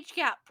an age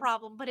gap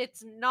problem, but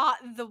it's not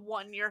the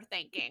one you're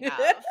thinking of.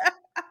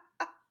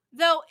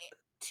 Though,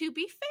 to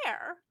be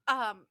fair,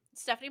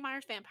 Stephanie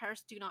Meyer's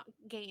vampires do not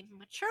gain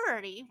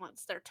maturity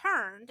once they're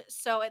turned.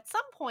 So at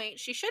some point,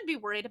 she should be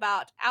worried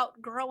about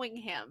outgrowing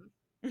him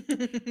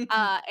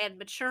and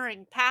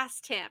maturing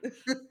past him.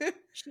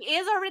 She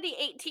is already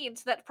 18,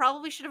 so that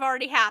probably should have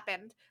already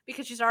happened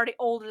because she's already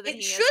older than It he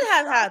is. should So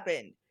have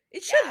happened.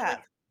 It should yeah,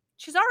 have.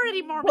 she's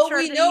already more But mature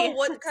we than he know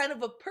what is. kind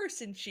of a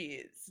person she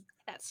is.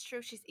 That's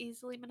true. She's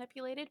easily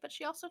manipulated, but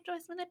she also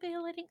enjoys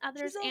manipulating She's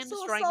others and also a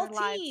destroying their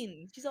lives.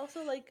 saltine. She's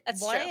also like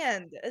That's true.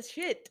 bland as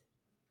shit.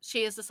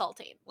 She is a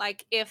saltine.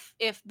 Like if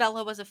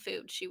Bella was a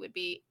food, she would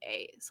be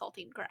a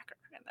saltine cracker,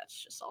 and that's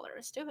just all there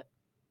is to it.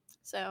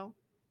 So,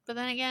 but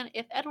then again,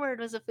 if Edward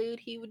was a food,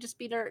 he would just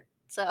be dirt.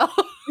 So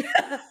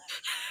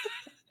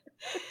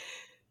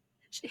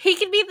he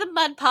can be the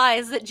mud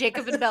pies that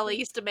Jacob and Bella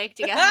used to make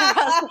together.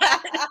 How's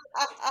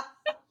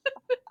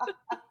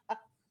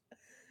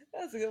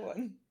That's that? That's a good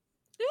one.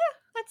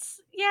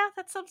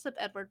 That sums up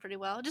Edward pretty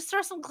well. Just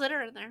throw some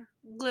glitter in there.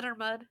 Glitter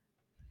mud.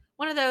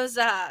 One of those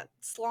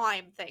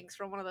slime things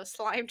from one of those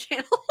slime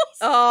channels.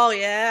 Oh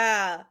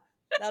yeah,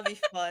 that'd be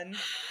fun.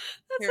 That's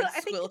Hear it what I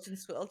think. squelch and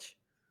squelch.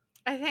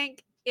 I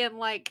think in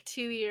like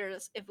 2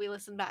 years, if we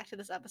listen back to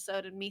this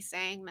episode and me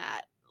saying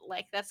that,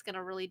 like that's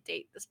gonna really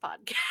date this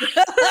podcast.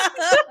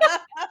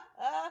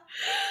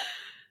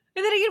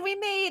 And then again, we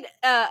made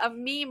a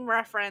meme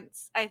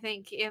reference, I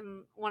think,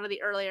 in one of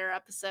the earlier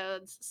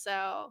episodes,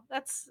 so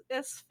that's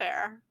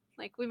fair.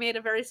 Like we made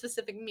a very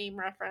specific meme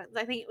reference.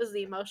 I think it was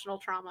the emotional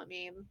trauma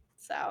meme.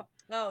 So,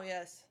 Oh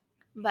yes.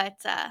 but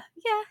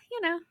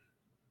yeah,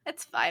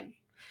 it's fine.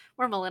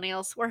 We're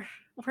millennials. We're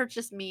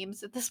just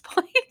memes at this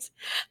point.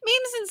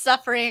 Memes and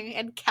suffering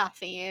and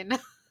caffeine.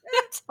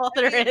 That's all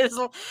I there mean, is.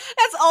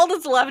 That's all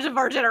that's left of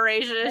our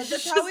generation. It's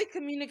that's just how we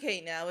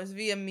communicate now is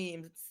via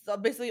memes. It's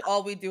basically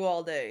all we do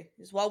all day.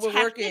 Is while we're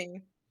technic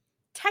working.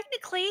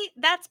 technically,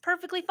 that's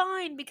perfectly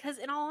fine because,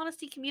 in all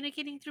honesty,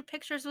 communicating through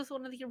pictures was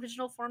one of the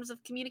original forms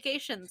of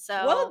communication.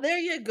 Well, So there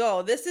you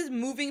go. This is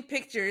moving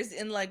pictures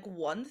in like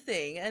one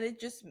thing, and it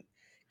just it's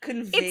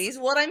conveys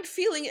what I'm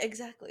feeling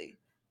exactly.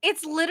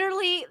 it's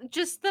literally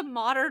just the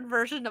modern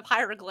version of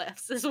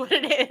hieroglyphs, is what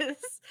it is.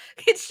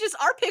 It's just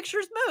our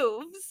pictures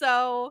move.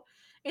 So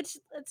it's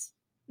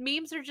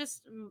memes are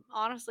just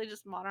honestly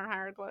just modern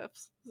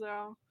hieroglyphs.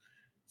 So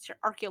it's your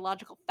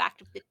archaeological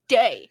fact of the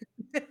day.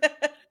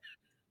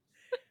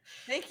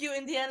 Thank you,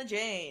 Indiana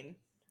Jane.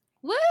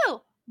 Woo!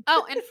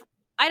 Oh, and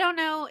I don't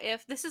know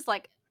if this is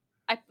like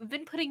I've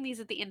been putting these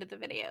at the end of the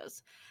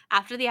videos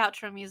after the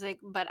outro music,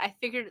 but I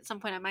figured at some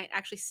point I might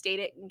actually state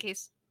it in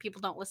case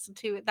people don't listen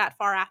to it that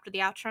far after the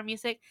outro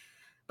music.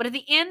 But at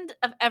the end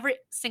of every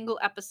single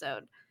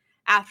episode,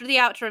 after the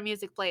outro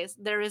music plays,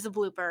 there is a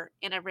blooper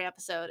in every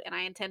episode, and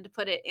I intend to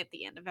put it at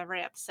the end of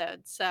every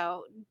episode.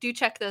 So do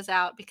check those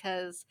out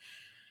because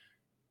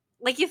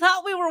like you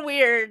thought we were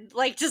weird,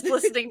 like just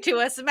listening to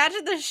us.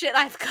 Imagine the shit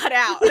I've cut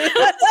out. so,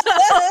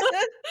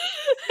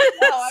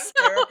 Now I'm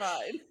so,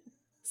 terrified.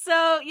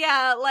 so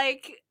yeah,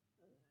 like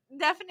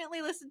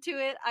definitely listen to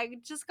it. I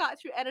just got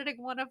through editing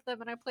one of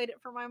them and I played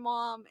it for my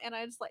mom and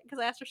I just like because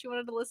I asked her if she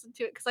wanted to listen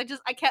to it because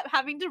I kept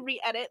having to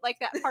re-edit like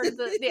that part of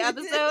the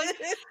episode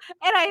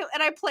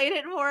and I played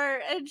it for her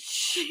and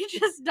she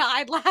just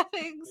died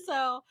laughing.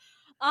 So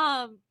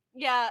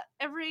yeah,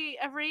 every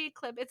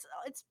clip it's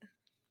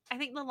I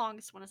think the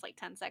longest one is like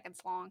 10 seconds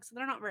long, so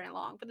they're not very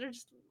long, but they're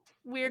just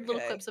weird little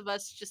Okay. clips of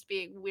us just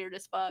being weird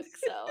as fuck.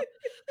 So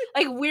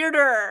like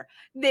weirder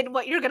than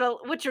what you're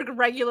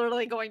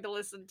regularly going to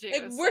listen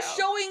Like, to. we're So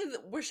showing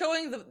we're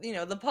showing the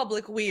the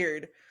public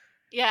weird,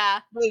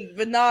 yeah.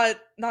 but not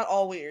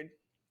all weird.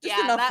 Just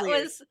Yeah, enough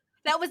weird.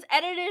 that was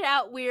edited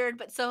out weird,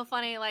 but so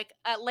funny. Like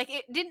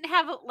it didn't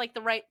have like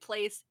the right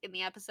place in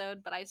the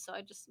episode, but I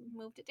just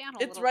moved it down a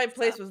Its little. right So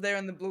place was there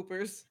in the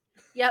bloopers.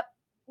 yep,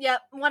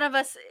 one of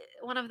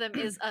them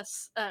is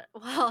us.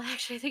 Well,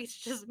 actually, I think it's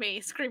just me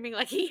screaming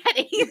like a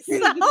yeti.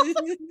 So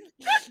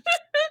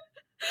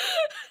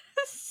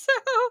so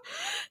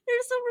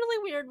there's some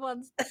really weird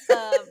ones.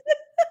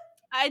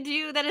 I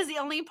do. That is the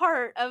only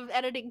part of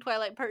editing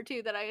Twilight Part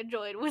 2 that I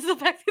enjoyed was the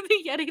fact that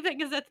the Yeti thing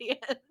is at the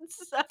end.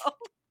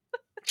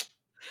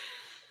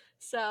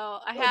 So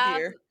I Oh have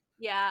dear.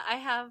 I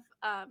have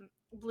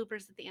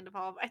bloopers at the end of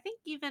all of I think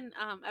even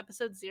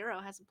episode 0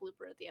 has a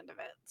blooper at the end of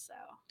it. So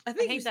I I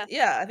think think that's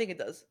yeah, I think it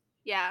does.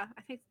 yeah,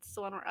 I think it's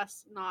the one where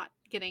us not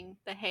getting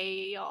the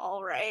hey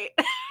y'all right.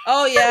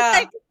 Oh Like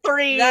yeah.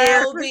 3 years.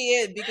 That'll be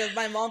it because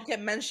my mom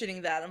kept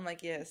mentioning that. I'm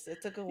like, yes,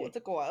 it took a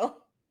while.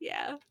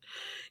 Yeah.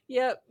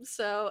 Yep.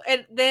 So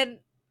and then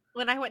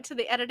when I went to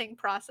the editing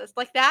process,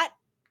 like that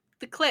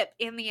the clip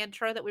in the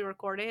intro that we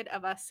recorded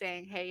of us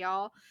saying "Hey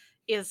y'all"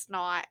 is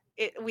not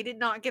it. We did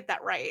not get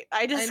that right.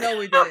 I I just know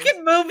we didn't.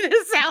 fucking move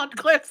the sound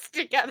clips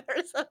together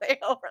so they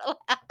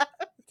overlap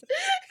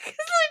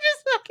because I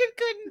just fucking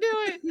couldn't do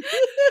it.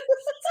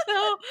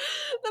 So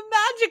the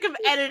magic of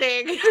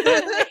editing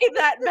made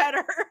that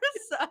better.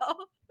 So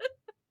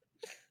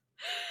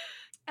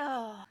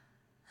oh,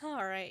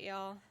 all right,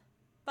 y'all.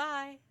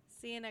 Bye.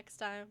 See you next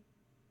time.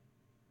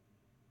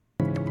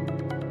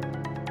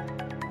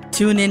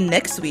 Tune in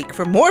next week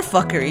for more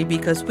fuckery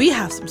because we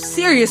have some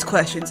serious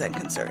questions and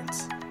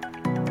concerns.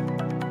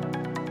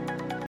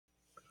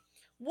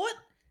 What?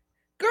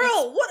 It's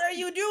Girl, what are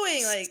you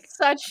doing? Like,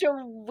 such a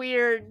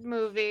weird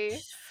movie.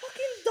 she's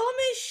fucking dumb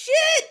as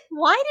shit!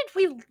 Why did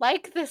we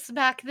like this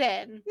back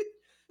then?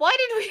 Why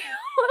did we?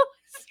 What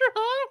was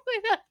wrong